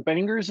been some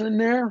bangers in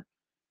there,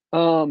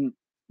 then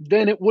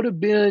it would have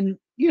been,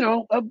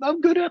 a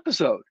good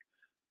episode.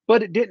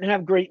 But it didn't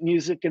have great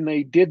music, and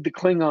they did the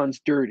Klingons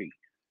dirty.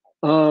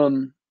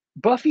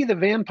 Buffy the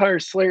Vampire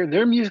Slayer,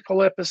 their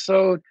musical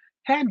episode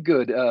had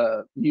good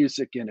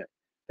music in it.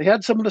 They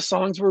had some of the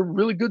songs were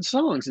really good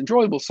songs,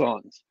 enjoyable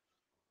songs.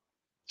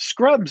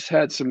 Scrubs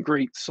had some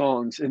great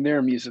songs in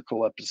their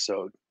musical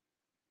episode.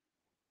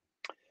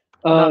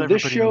 Not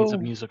everybody needs a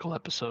musical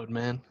episode,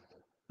 man.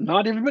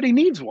 Not everybody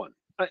needs one.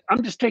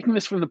 I'm just taking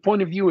this from the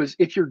point of view as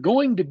if you're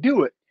going to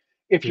do it,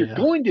 if you're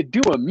going to do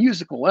a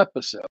musical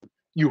episode,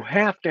 you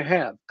have to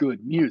have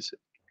good music.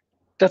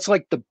 That's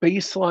like the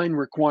baseline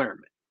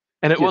requirement.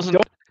 And it wasn't.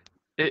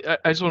 I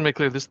just want to make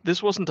clear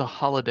this wasn't a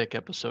holodeck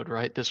episode,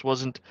 right? This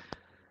wasn't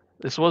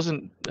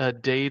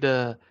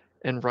Data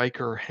and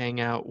Riker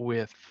hang out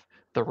with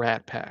the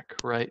Rat Pack,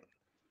 right?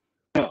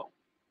 No.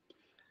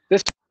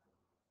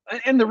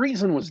 And the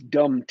reason was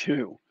dumb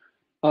too.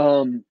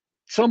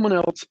 Someone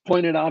else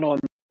pointed out on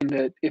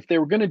that if they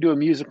were going to do a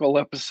musical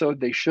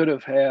episode, they should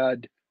have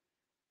had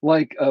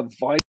like a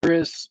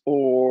virus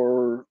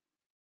or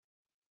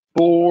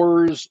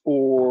spores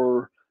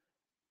or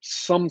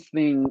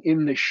something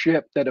in the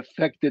ship that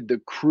affected the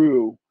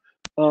crew.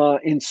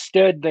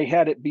 Instead, they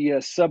had it be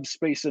a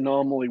subspace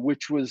anomaly,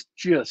 which was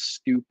just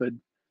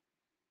stupid.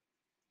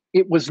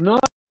 It was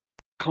not a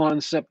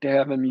concept to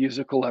have a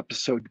musical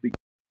episode to begin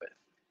with.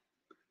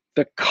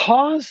 The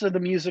cause of the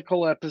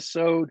musical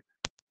episode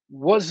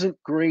wasn't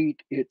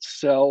great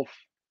itself.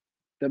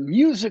 The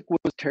music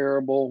was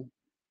terrible.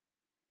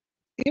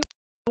 It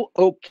was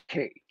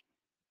okay.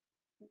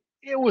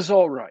 It was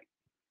all right.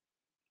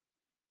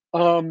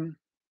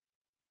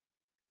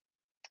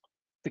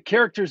 The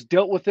characters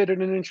dealt with it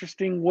in an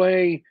interesting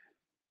way.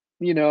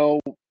 You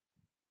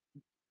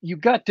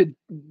got to.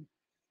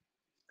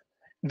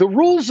 The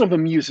rules of a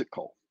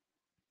musical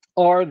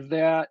are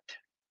that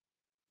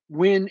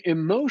when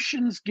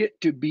emotions get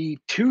to be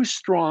too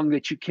strong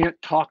that you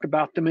can't talk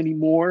about them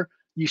anymore,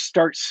 you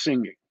start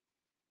singing.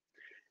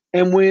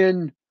 And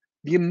when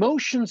the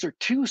emotions are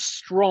too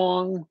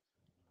strong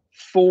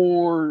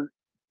for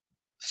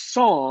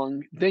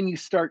song, then you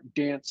start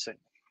dancing.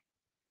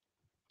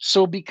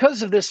 So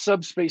because of this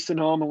subspace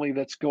anomaly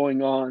that's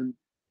going on,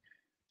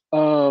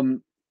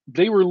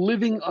 they were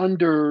living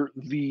under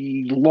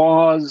the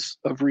laws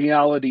of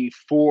reality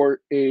for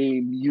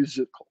a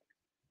musical.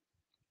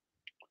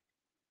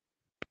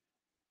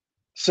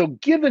 So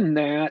given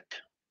that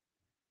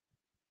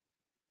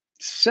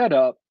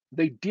setup,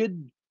 they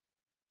did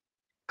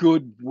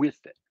good with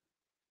it.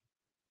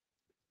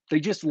 They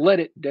just let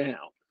it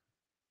down.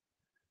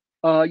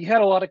 You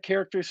had a lot of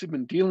characters who've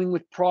been dealing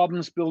with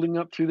problems building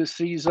up through the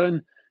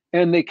season,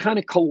 and they kind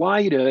of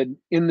collided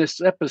in this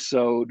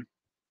episode.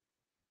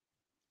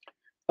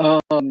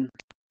 And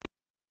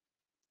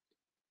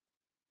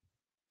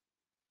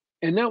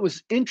that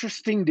was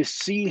interesting to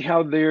see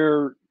how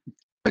their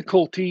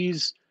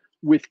difficulties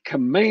with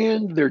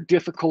command, their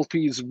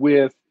difficulties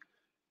with,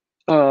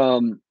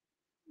 dealing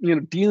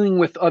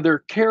with other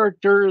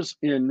characters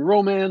in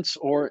romance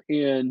or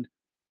in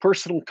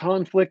personal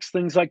conflicts,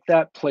 things like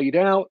that played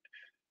out.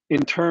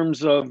 In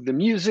terms of the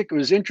music, it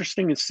was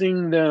interesting in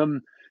seeing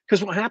them,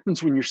 because what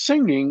happens when you're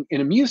singing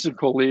in a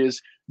musical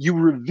is you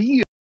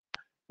reveal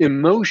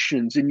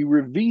emotions and you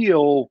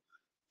reveal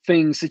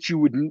things that you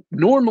would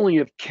normally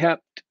have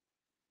kept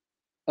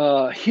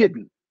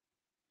hidden.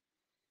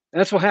 And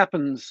that's what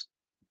happens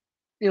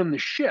in the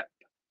ship.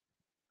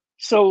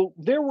 So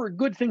there were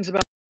good things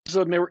about the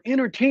episode, and there were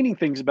entertaining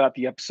things about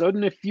the episode.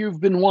 And if you've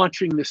been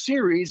watching the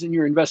series and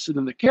you're invested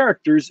in the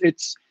characters,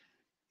 it's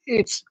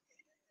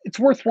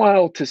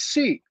worthwhile to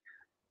see.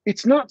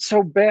 It's not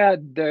so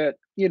bad that,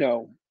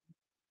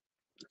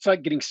 it's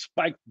like getting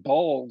spiked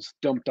balls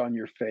dumped on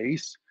your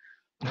face,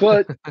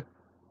 but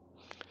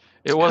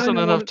it wasn't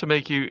enough to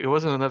make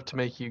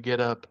you get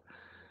up,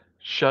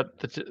 shut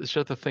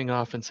the thing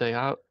off and say,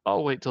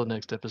 I'll wait till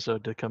next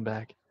episode to come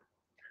back.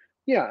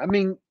 Yeah, I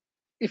mean,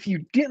 if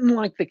you didn't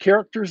like the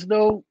characters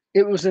though,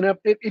 it was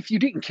if you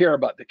didn't care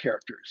about the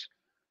characters,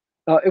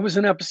 it was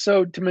an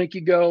episode to make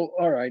you go,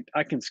 all right,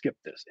 I can skip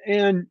this.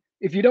 And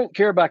if you don't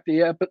care about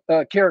the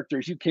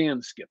characters, you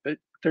can skip it.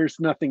 There's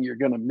nothing you're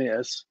going to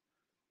miss,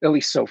 at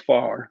least so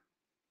far.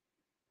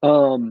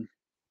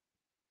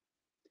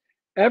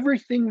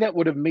 Everything that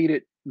would have made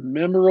it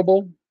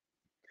memorable,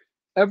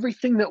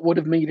 everything that would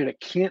have made it a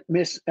can't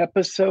miss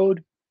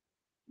episode,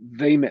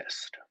 they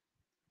missed.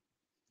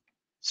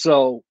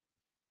 So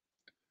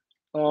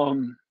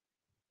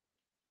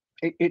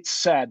it's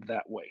sad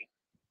that way.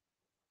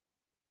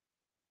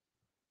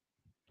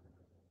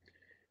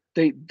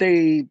 They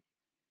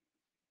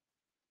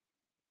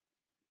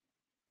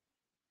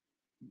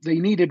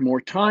needed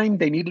more time.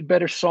 They needed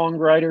better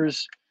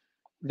songwriters.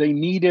 They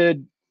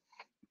needed,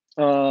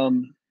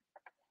 gosh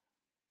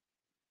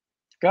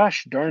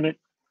darn it,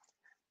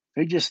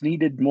 they just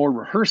needed more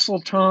rehearsal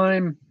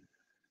time.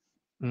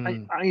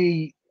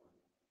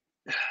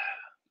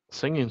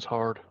 Singing's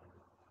hard.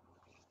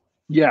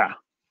 Yeah.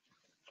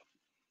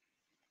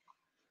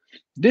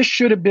 This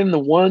should have been the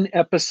one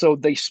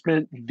episode they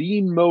spent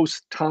the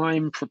most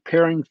time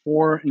preparing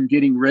for and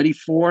getting ready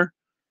for.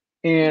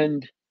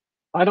 And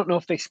I don't know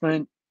if they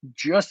spent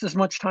just as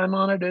much time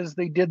on it as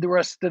they did the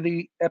rest of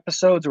the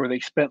episodes, or they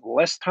spent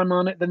less time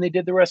on it than they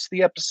did the rest of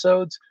the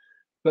episodes,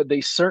 but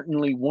they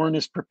certainly weren't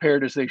as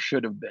prepared as they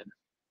should have been.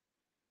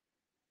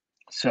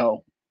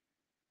 So.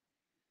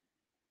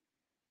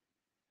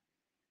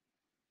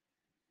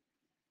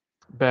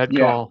 Bad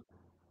call.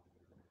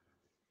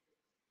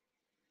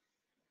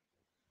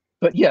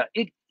 But yeah,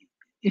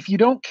 if you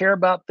don't care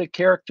about the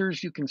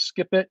characters, you can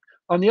skip it.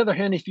 On the other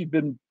hand, if you've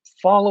been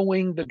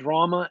following the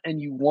drama and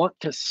you want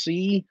to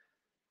see,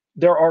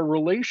 there are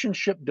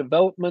relationship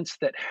developments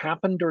that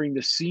happen during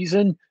the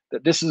season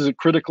that this is a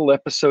critical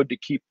episode to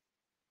keep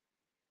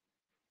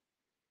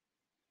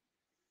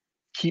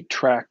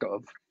track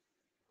of.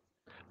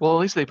 Well, at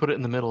least they put it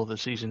in the middle of the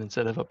season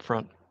instead of up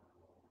front.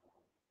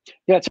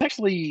 Yeah, it's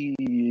actually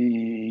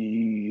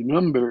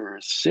number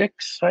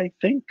 6, I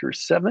think, or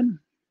 7.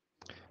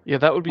 Yeah,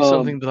 that would be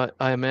something that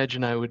I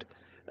imagine I would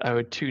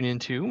tune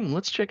into.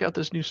 Let's check out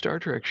this new Star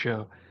Trek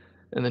show,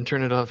 and then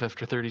turn it off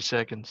after 30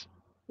 seconds.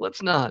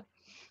 Let's not.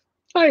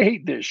 I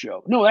hate this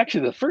show. No,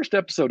 actually, the first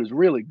episode is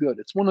really good.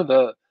 It's one of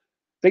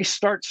they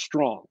start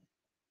strong.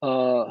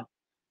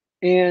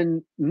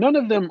 And none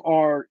of them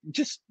are,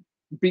 just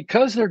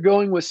because they're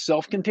going with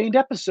self-contained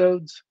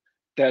episodes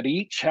that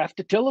each have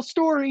to tell a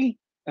story,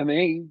 and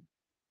they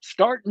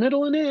start,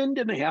 middle, and end,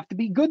 and they have to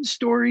be good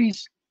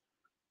stories.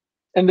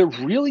 And they're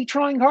really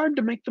trying hard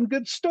to make them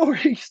good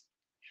stories.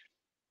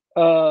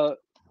 They're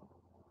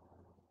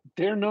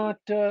not,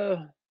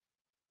 there's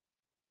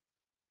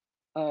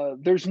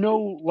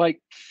no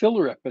like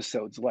filler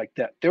episodes like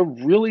that. They're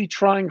really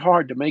trying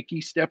hard to make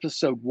each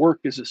episode work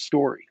as a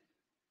story.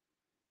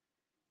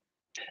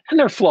 And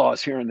there are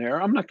flaws here and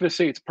there. I'm not going to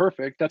say it's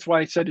perfect. That's why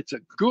I said it's a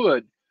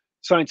good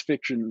science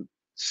fiction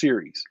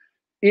series.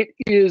 It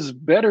is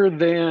better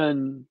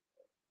than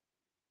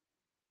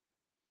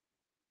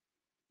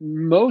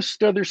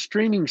most other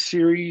streaming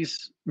sci-fi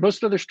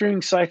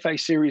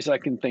series I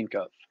can think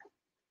of.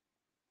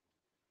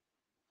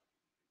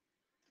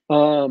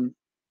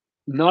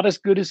 Not as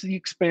good as The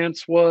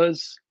Expanse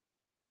was.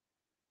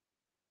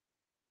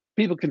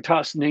 People can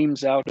toss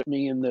names out at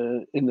me in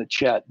the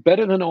chat.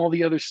 Better than all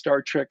the other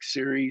Star Trek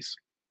series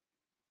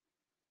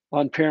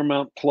on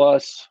Paramount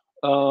Plus.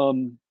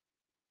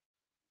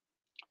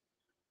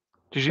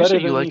 Did you say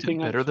you liked it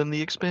better than The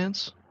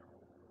Expanse?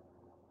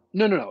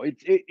 No.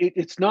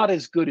 It's not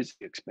as good as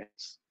The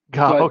Expanse.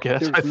 God, okay,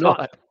 that's what I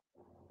thought.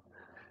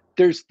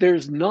 There's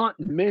not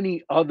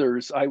many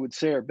others I would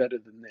say are better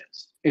than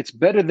this. It's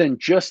better than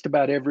just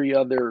about every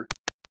other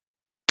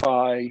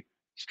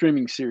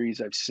streaming series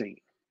I've seen.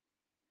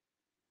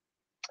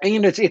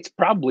 And it's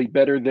probably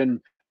better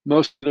than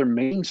most of their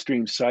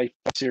mainstream sci-fi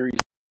series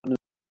in the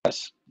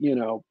last,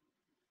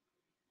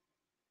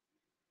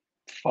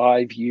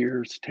 5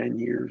 years, 10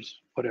 years,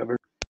 whatever.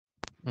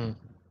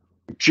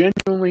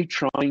 Genuinely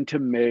trying to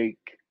make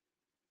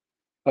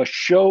a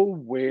show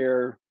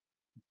where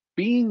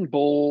being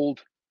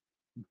bold,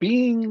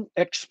 being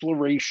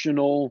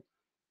explorational,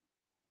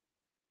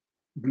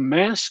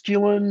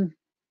 masculine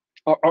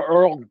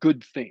are all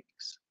good things.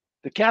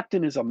 The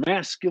captain is a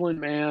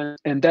masculine man,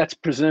 and that's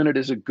presented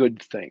as a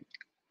good thing.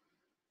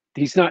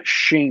 He's not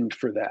shamed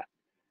for that.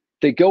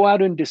 They go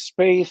out into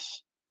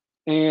space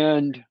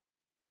and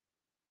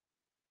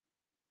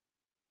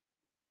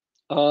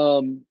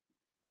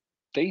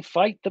they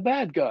fight the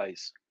bad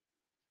guys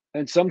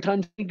and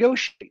sometimes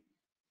negotiate.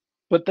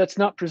 But that's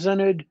not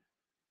presented.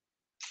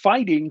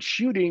 Fighting,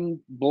 shooting,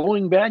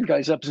 blowing bad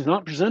guys up is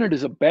not presented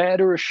as a bad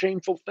or a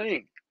shameful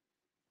thing.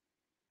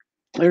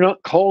 They're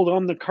not called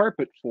on the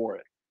carpet for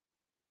it.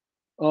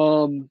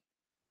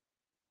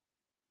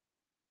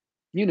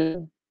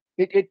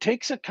 It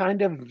takes a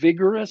kind of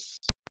vigorous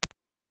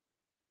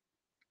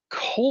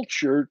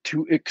culture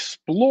to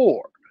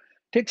explore.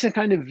 It takes a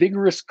kind of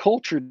vigorous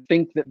culture to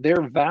think that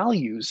their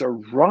values are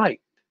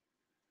right.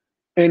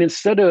 And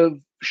instead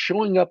of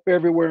showing up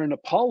everywhere and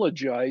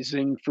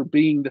apologizing for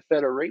being the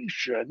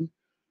Federation,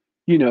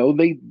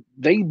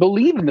 they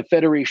believe in the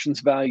Federation's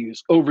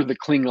values over the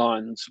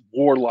Klingons'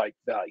 warlike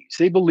values.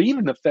 They believe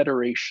in the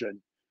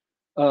Federation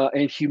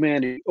and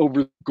humanity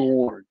over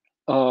Gorn.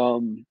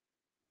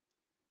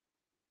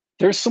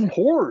 There's some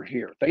horror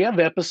here. They have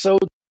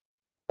episodes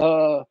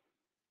that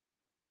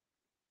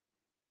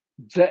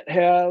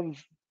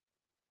have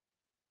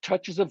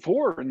touches of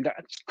horror, and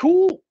that's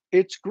cool.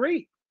 It's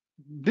great.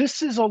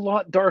 This is a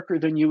lot darker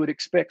than you would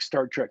expect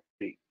Star Trek to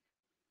be.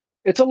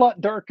 It's a lot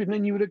darker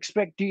than you would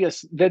expect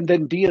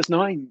than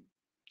DS9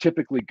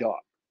 typically got.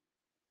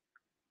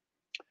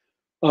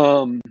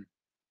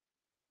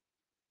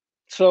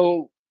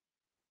 So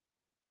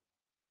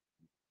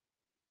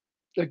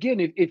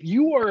again, if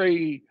you are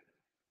a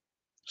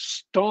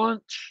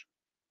staunch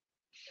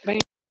fan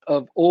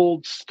of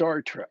old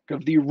Star Trek,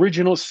 of the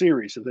original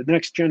series, of the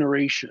Next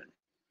Generation,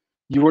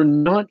 you are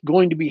not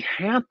going to be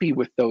happy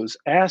with those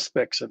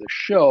aspects of the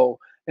show.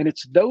 And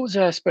it's those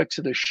aspects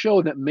of the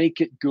show that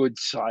make it good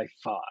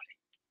sci-fi.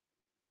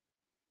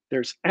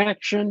 There's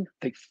action,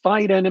 they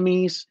fight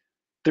enemies,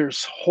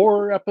 there's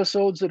horror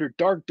episodes that are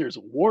dark, there's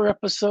a war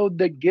episode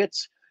that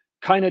gets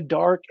kind of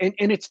dark, and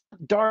it's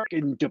dark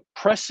and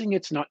depressing,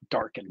 it's not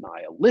dark and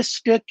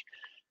nihilistic.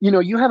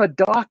 You have a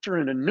doctor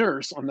and a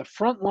nurse on the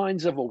front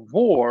lines of a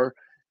war,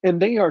 and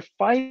they are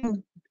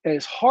fighting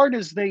as hard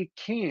as they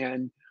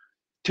can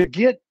to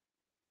get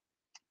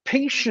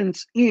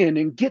patients in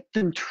and get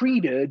them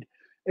treated,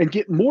 and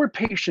get more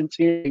patients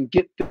in and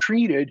get them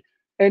treated.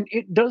 And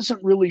it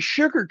doesn't really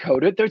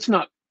sugarcoat it. It's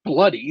not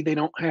bloody. They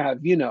don't have,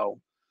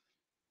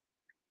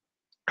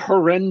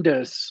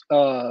 horrendous,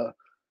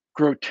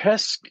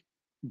 grotesque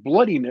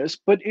bloodiness,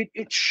 but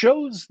it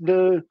shows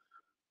the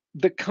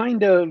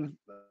kind of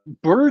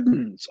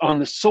burdens on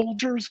the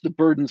soldiers, the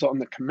burdens on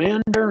the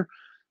commander,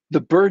 the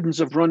burdens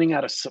of running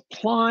out of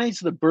supplies,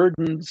 the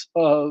burdens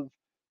of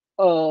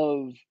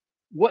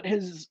what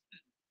has,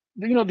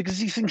 because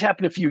these things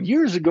happened a few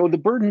years ago, the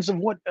burdens of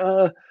what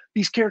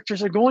these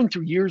characters are going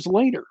through years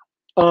later.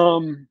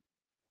 I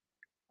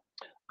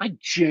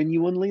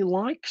genuinely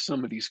like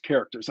some of these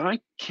characters. I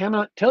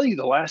cannot tell you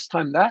the last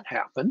time that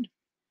happened.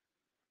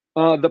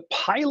 The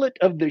pilot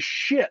of the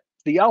ship,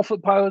 the alpha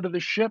pilot of the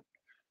ship,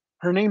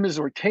 her name is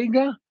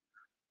Ortega.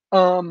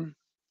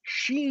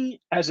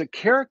 She, as a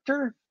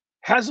character,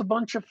 has a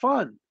bunch of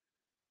fun.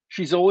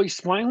 She's always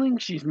smiling.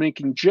 She's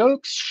making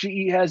jokes.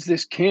 She has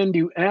this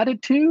can-do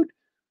attitude.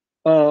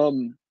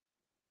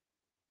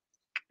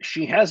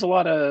 She has a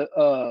lot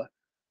of,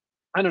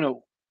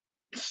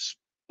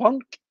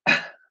 spunk.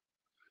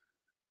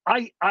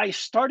 I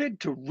started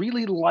to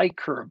really like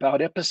her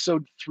about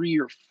episode 3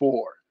 or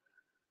 4.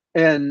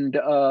 And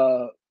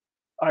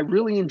I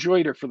really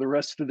enjoyed her for the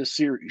rest of the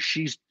series.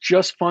 She's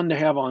just fun to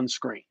have on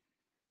screen.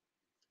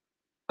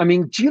 I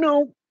mean, do you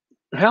know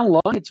how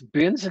long it's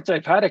been since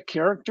I've had a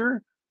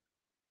character,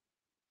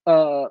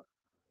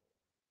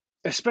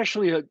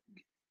 especially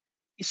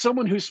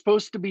someone who's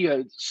supposed to be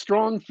a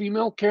strong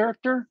female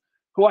character,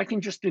 who I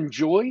can just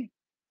enjoy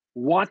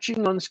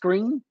watching on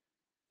screen,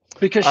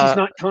 because she's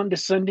not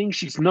condescending,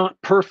 she's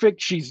not perfect,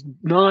 she's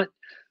not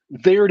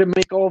there to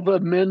make all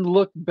the men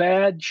look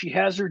bad. She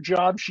has her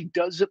job, she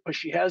does it, but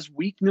she has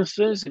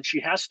weaknesses and she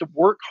has to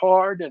work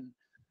hard.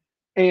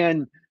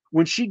 And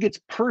when she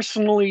gets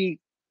personally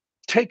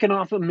taken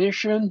off a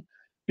mission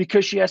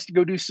because she has to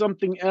go do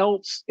something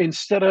else,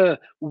 instead of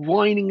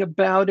whining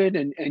about it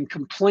and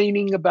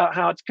complaining about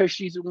how it's because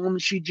she's a woman,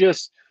 she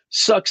just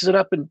sucks it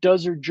up and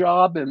does her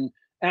job and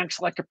acts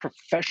like a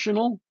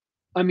professional.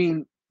 I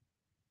mean,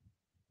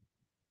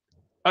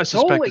 I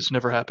suspect it's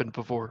never happened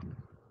before.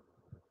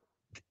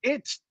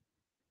 It's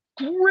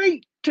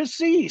great to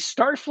see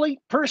Starfleet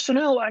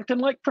personnel acting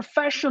like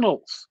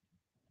professionals.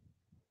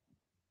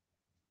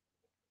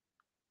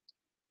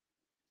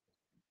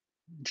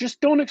 Just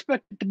don't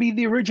expect it to be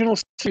the original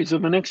series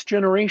of the Next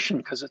Generation,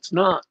 because it's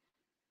not.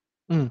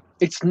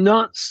 It's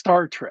not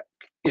Star Trek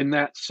in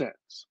that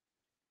sense,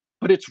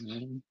 but it's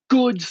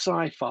good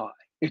sci-fi.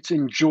 It's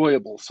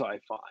enjoyable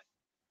sci-fi.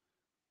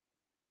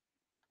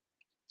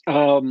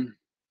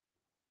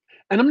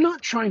 And I'm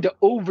not trying to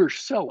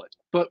oversell it,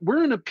 but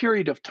we're in a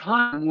period of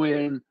time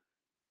when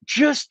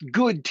just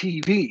good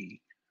TV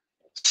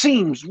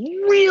seems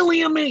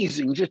really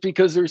amazing, just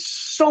because there's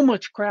so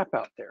much crap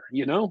out there,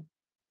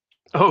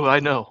 Oh, I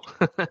know.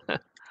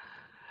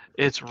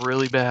 It's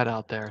really bad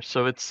out there.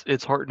 So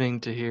it's heartening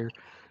to hear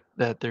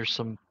that there's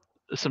some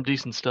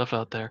decent stuff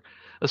out there,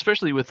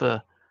 especially with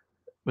a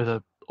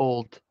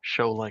old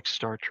show like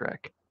Star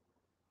Trek.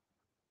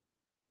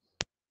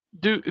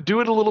 Do it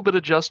a little bit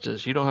of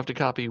justice. You don't have to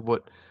copy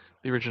what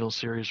the original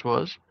series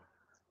was.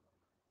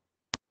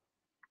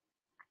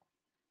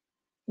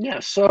 Yeah,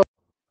 so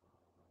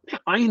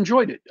I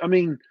enjoyed it. I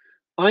mean,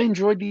 I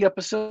enjoyed the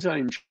episodes. I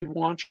enjoyed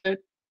watching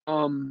it.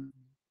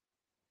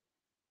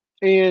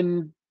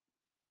 And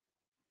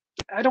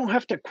I don't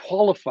have to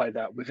qualify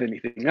that with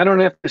anything. I don't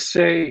have to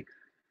say,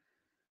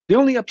 the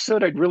only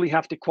episode I'd really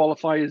have to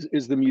qualify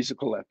is the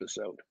musical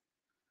episode.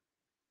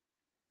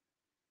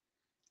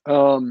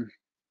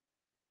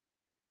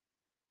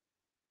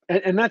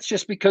 And that's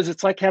just because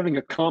it's like having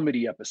a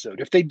comedy episode.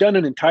 If they'd done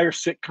an entire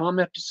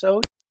sitcom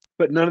episode,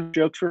 but none of the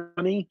jokes were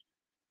funny,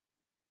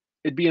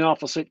 it'd be an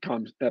awful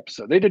sitcom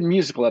episode. They did a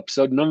musical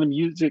episode, none of the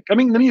music. I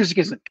mean, the music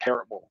isn't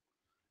terrible.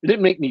 It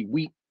didn't make me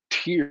weep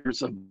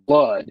tears of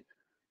blood,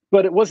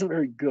 but it wasn't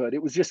very good.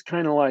 It was just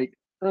kind of like,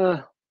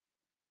 I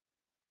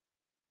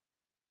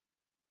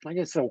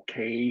guess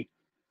okay.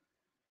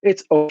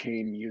 It's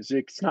okay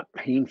music. It's not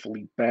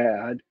painfully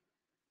bad.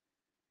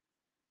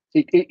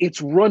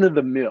 It's run of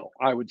the mill,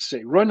 I would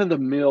say. Run of the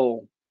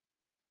mill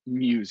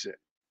music.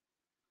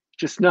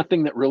 Just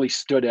nothing that really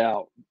stood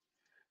out.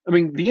 I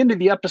mean, the end of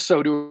the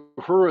episode,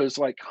 Uhura is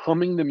like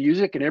humming the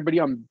music, and everybody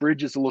on the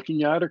bridge is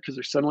looking at her because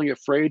they're suddenly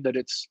afraid that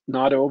it's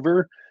not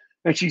over.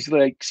 And she's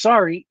like,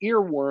 sorry,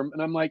 earworm.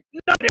 And I'm like,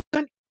 no, it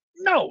isn't.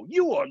 No,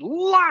 you are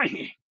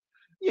lying.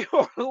 You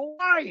are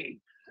lying.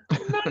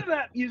 None of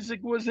that music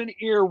was an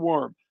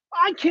earworm.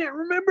 I can't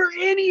remember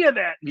any of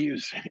that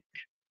music.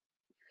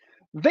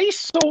 They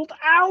sold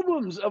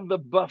albums of the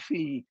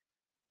Buffy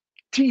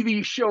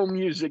TV show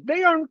music.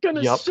 They aren't going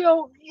to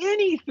sell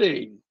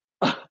anything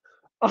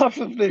off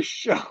of this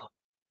show.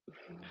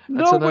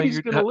 Nobody's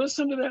going to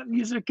listen to that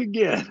music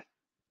again.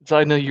 So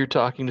I know you're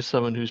talking to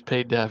someone who's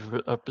paid to have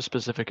a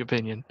specific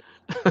opinion.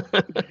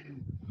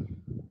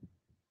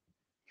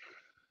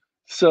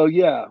 So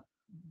yeah.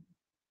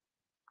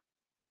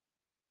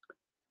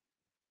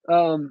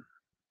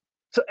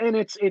 So and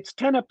it's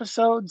 10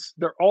 episodes.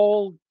 They're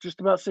all just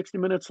about 60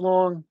 minutes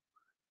long.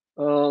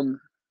 Spock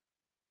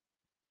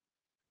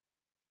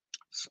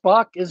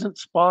isn't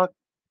Spock,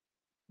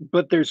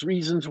 but there's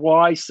reasons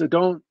why. So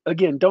don't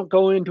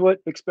go into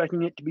it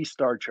expecting it to be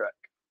Star Trek.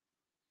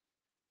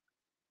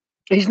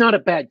 He's not a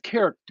bad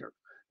character.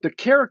 The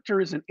character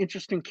is an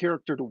interesting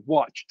character to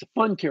watch. It's a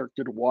fun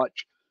character to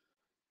watch.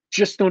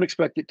 Just don't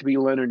expect it to be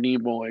Leonard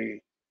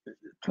Nimoy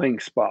playing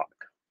Spock.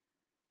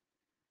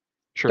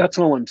 Sure. That's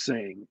all I'm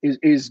saying.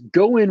 Is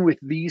go in with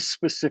these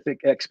specific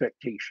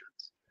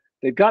expectations.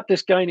 They've got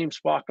this guy named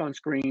Spock on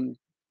screen.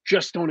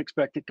 Just don't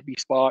expect it to be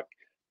Spock.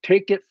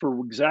 Take it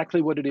for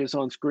exactly what it is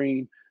on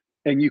screen,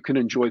 and you can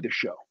enjoy the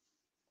show.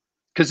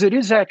 Because it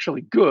is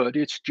actually good.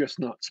 It's just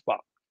not Spock.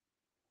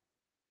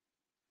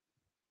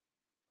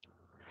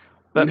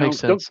 That makes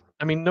sense.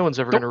 I mean, no one's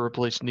ever going to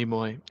replace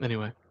Nimoy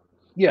anyway.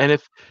 Yeah.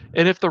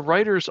 And if the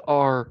writers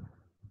are,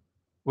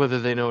 whether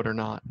they know it or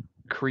not,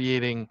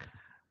 creating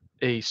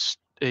a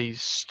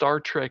Star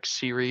Trek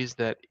series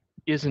that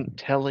isn't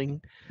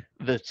telling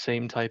the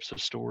same types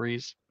of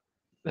stories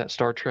that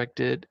Star Trek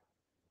did,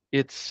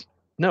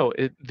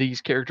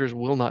 these characters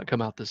will not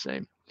come out the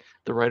same.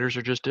 The writers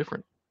are just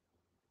different.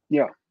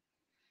 Yeah.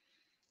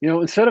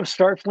 Instead of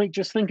Starfleet,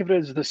 just think of it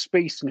as the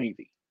Space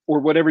Navy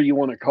or whatever you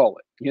want to call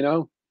it,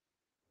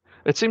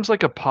 It seems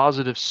like a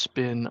positive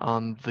spin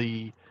on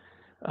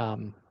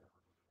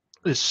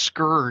this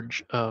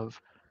scourge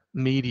of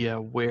media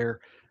where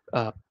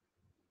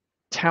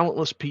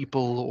talentless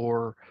people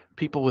or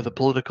people with a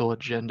political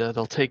agenda,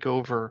 they'll take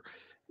over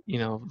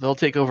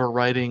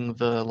writing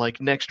the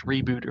next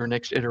reboot or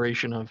next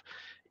iteration of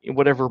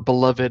whatever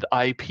beloved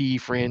IP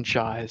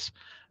franchise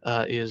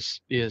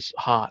is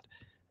hot.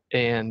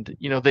 And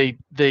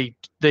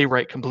they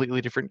write completely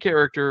different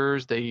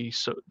characters. They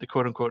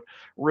quote unquote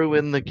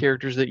ruin the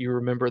characters that you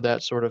remember,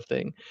 that sort of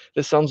thing.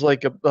 This sounds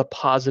like a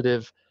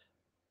positive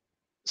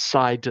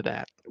side to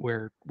that,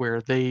 where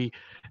they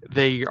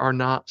are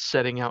not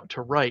setting out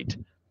to write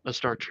a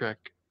Star Trek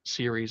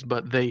series,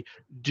 but they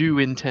do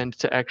intend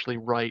to actually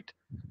write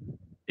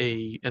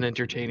an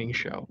entertaining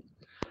show.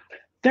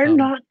 They're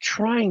not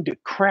trying to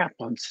crap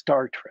on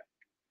Star Trek.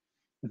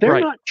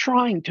 They're not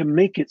trying to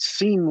make it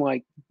seem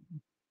like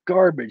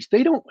garbage.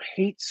 They don't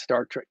hate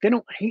Star Trek. They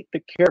don't hate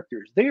the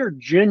characters. They are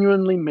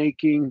genuinely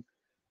making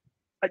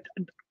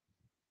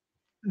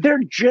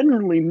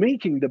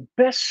the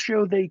best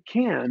show they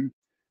can.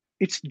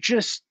 It's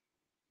just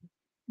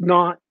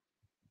not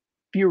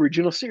the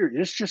original series.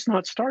 It's just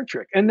not Star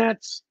Trek. And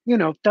that's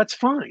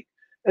fine.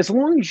 As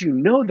long as you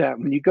know that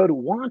when you go to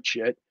watch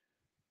it,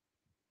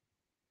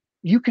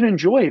 you can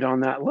enjoy it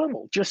on that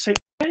level. Just say,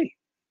 hey,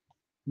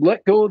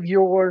 let go of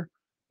your,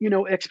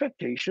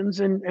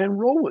 expectations and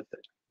roll with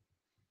it.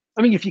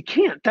 I mean, if you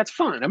can't, that's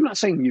fine. I'm not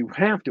saying you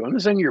have to. I'm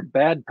not saying you're a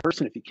bad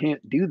person if you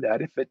can't do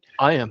that. If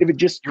it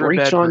just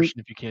grates on,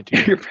 if you can't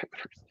do that.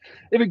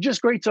 If it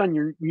just grates on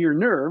your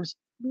nerves,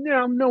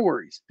 no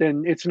worries.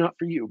 Then it's not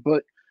for you.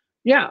 But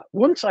yeah,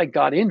 once I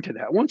got into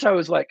that, once I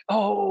was like,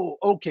 oh,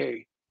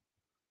 okay.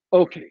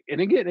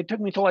 And again, it took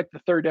me to like the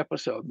third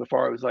episode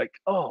before I was like,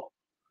 oh,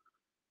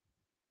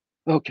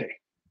 okay.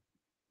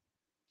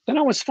 Then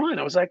I was fine.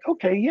 I was like,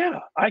 okay, yeah,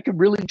 I could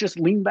really just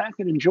lean back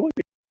and enjoy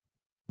it.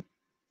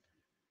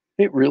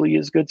 It really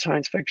is good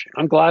science fiction.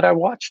 I'm glad I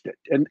watched it.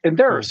 And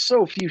there are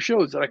so few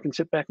shows that I can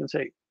sit back and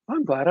say,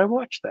 I'm glad I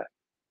watched that.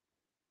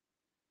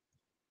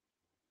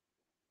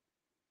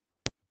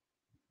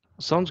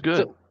 Sounds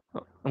good.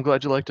 So, I'm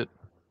glad you liked it.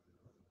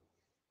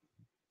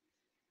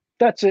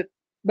 That's it.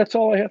 That's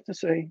all I have to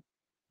say.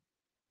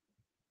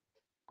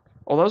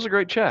 Well, that was a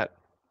great chat.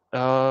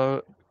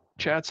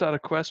 Chat's out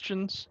of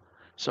questions.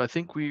 So I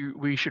think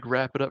we should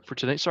wrap it up for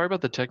tonight. Sorry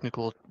about the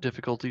technical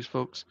difficulties,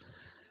 folks.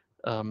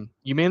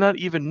 You may not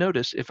even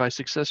notice if I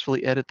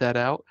successfully edit that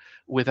out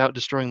without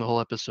destroying the whole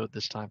episode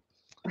this time.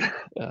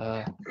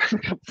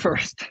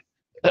 First.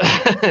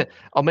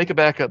 I'll make a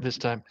backup this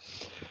time.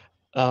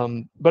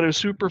 But it was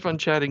super fun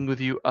chatting with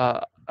you.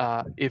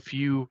 If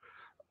you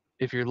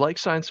like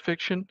science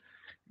fiction,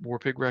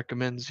 Warpig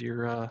recommends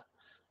your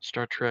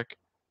Star Trek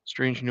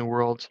Strange New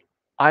Worlds.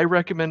 I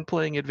recommend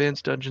playing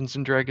Advanced Dungeons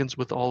and Dragons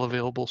with all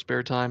available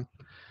spare time.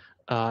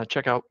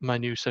 Check out my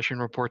new session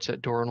reports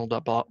at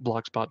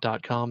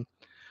dorrinal.blogspot.com.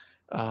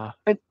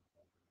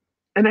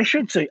 And I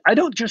should say, I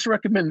don't just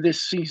recommend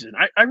this season.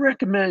 I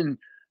recommend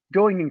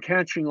going and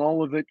catching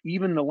all of it,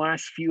 even the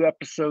last few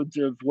episodes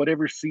of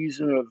whatever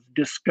season of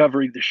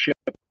Discovery the ship.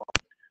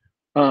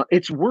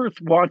 It's worth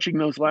watching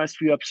those last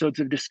few episodes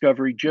of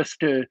Discovery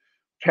just to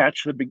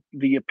catch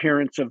the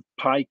appearance of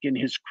Pike and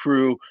his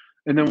crew,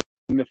 and then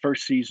the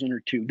first season or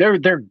two.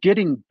 They're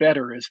getting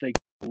better as they go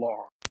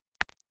along.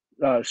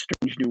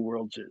 Strange New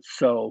Worlds is,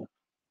 so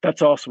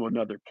that's also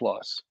another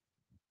plus.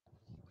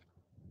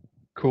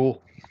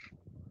 Cool.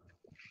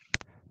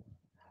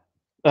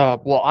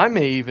 Well, I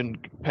may even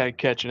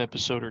catch an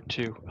episode or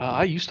two.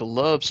 I used to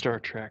love Star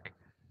Trek.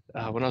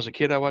 When I was a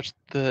kid, I watched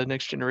The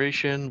Next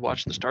Generation,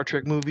 watched the Star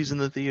Trek movies in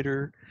the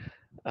theater.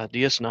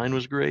 DS9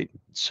 was great.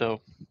 So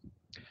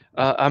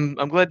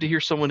I'm glad to hear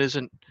someone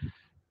isn't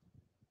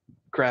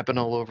crapping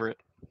all over it.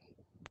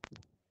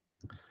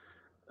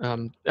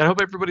 And I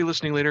hope everybody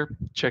listening later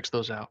checks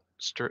those out.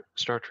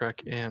 Star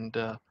Trek and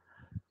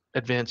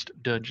Advanced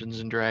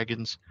Dungeons and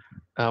Dragons.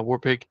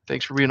 Warpig,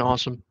 thanks for being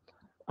awesome.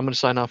 I'm going to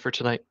sign off for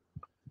tonight.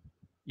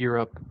 You're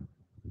up.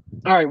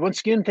 All right. Once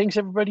again, thanks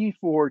everybody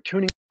for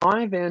tuning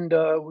live, and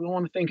we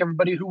want to thank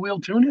everybody who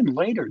will tune in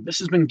later. This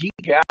has been Geek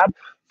Gab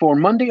for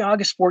Monday,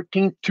 August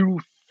 14th,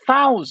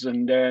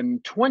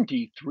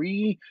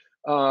 2023.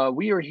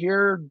 We are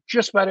here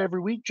just about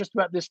every week, just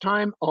about this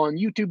time on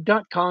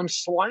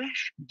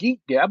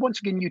youtube.com/GeekGab.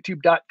 Once again,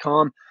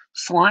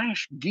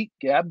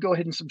 youtube.com/GeekGab. Go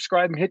ahead and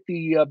subscribe and hit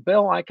the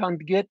bell icon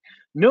to get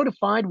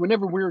notified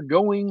whenever we're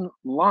going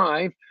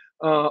live.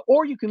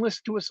 Or you can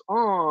listen to us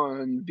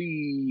on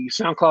the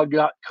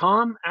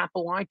SoundCloud.com,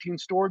 Apple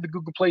iTunes Store, the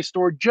Google Play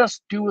Store.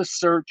 Just do a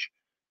search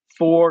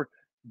for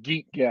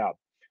Geek Gab.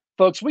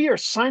 Folks, we are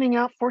signing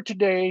out for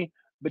today,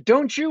 but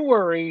don't you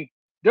worry,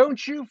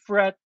 don't you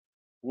fret,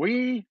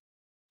 we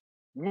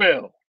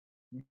will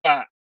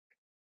back.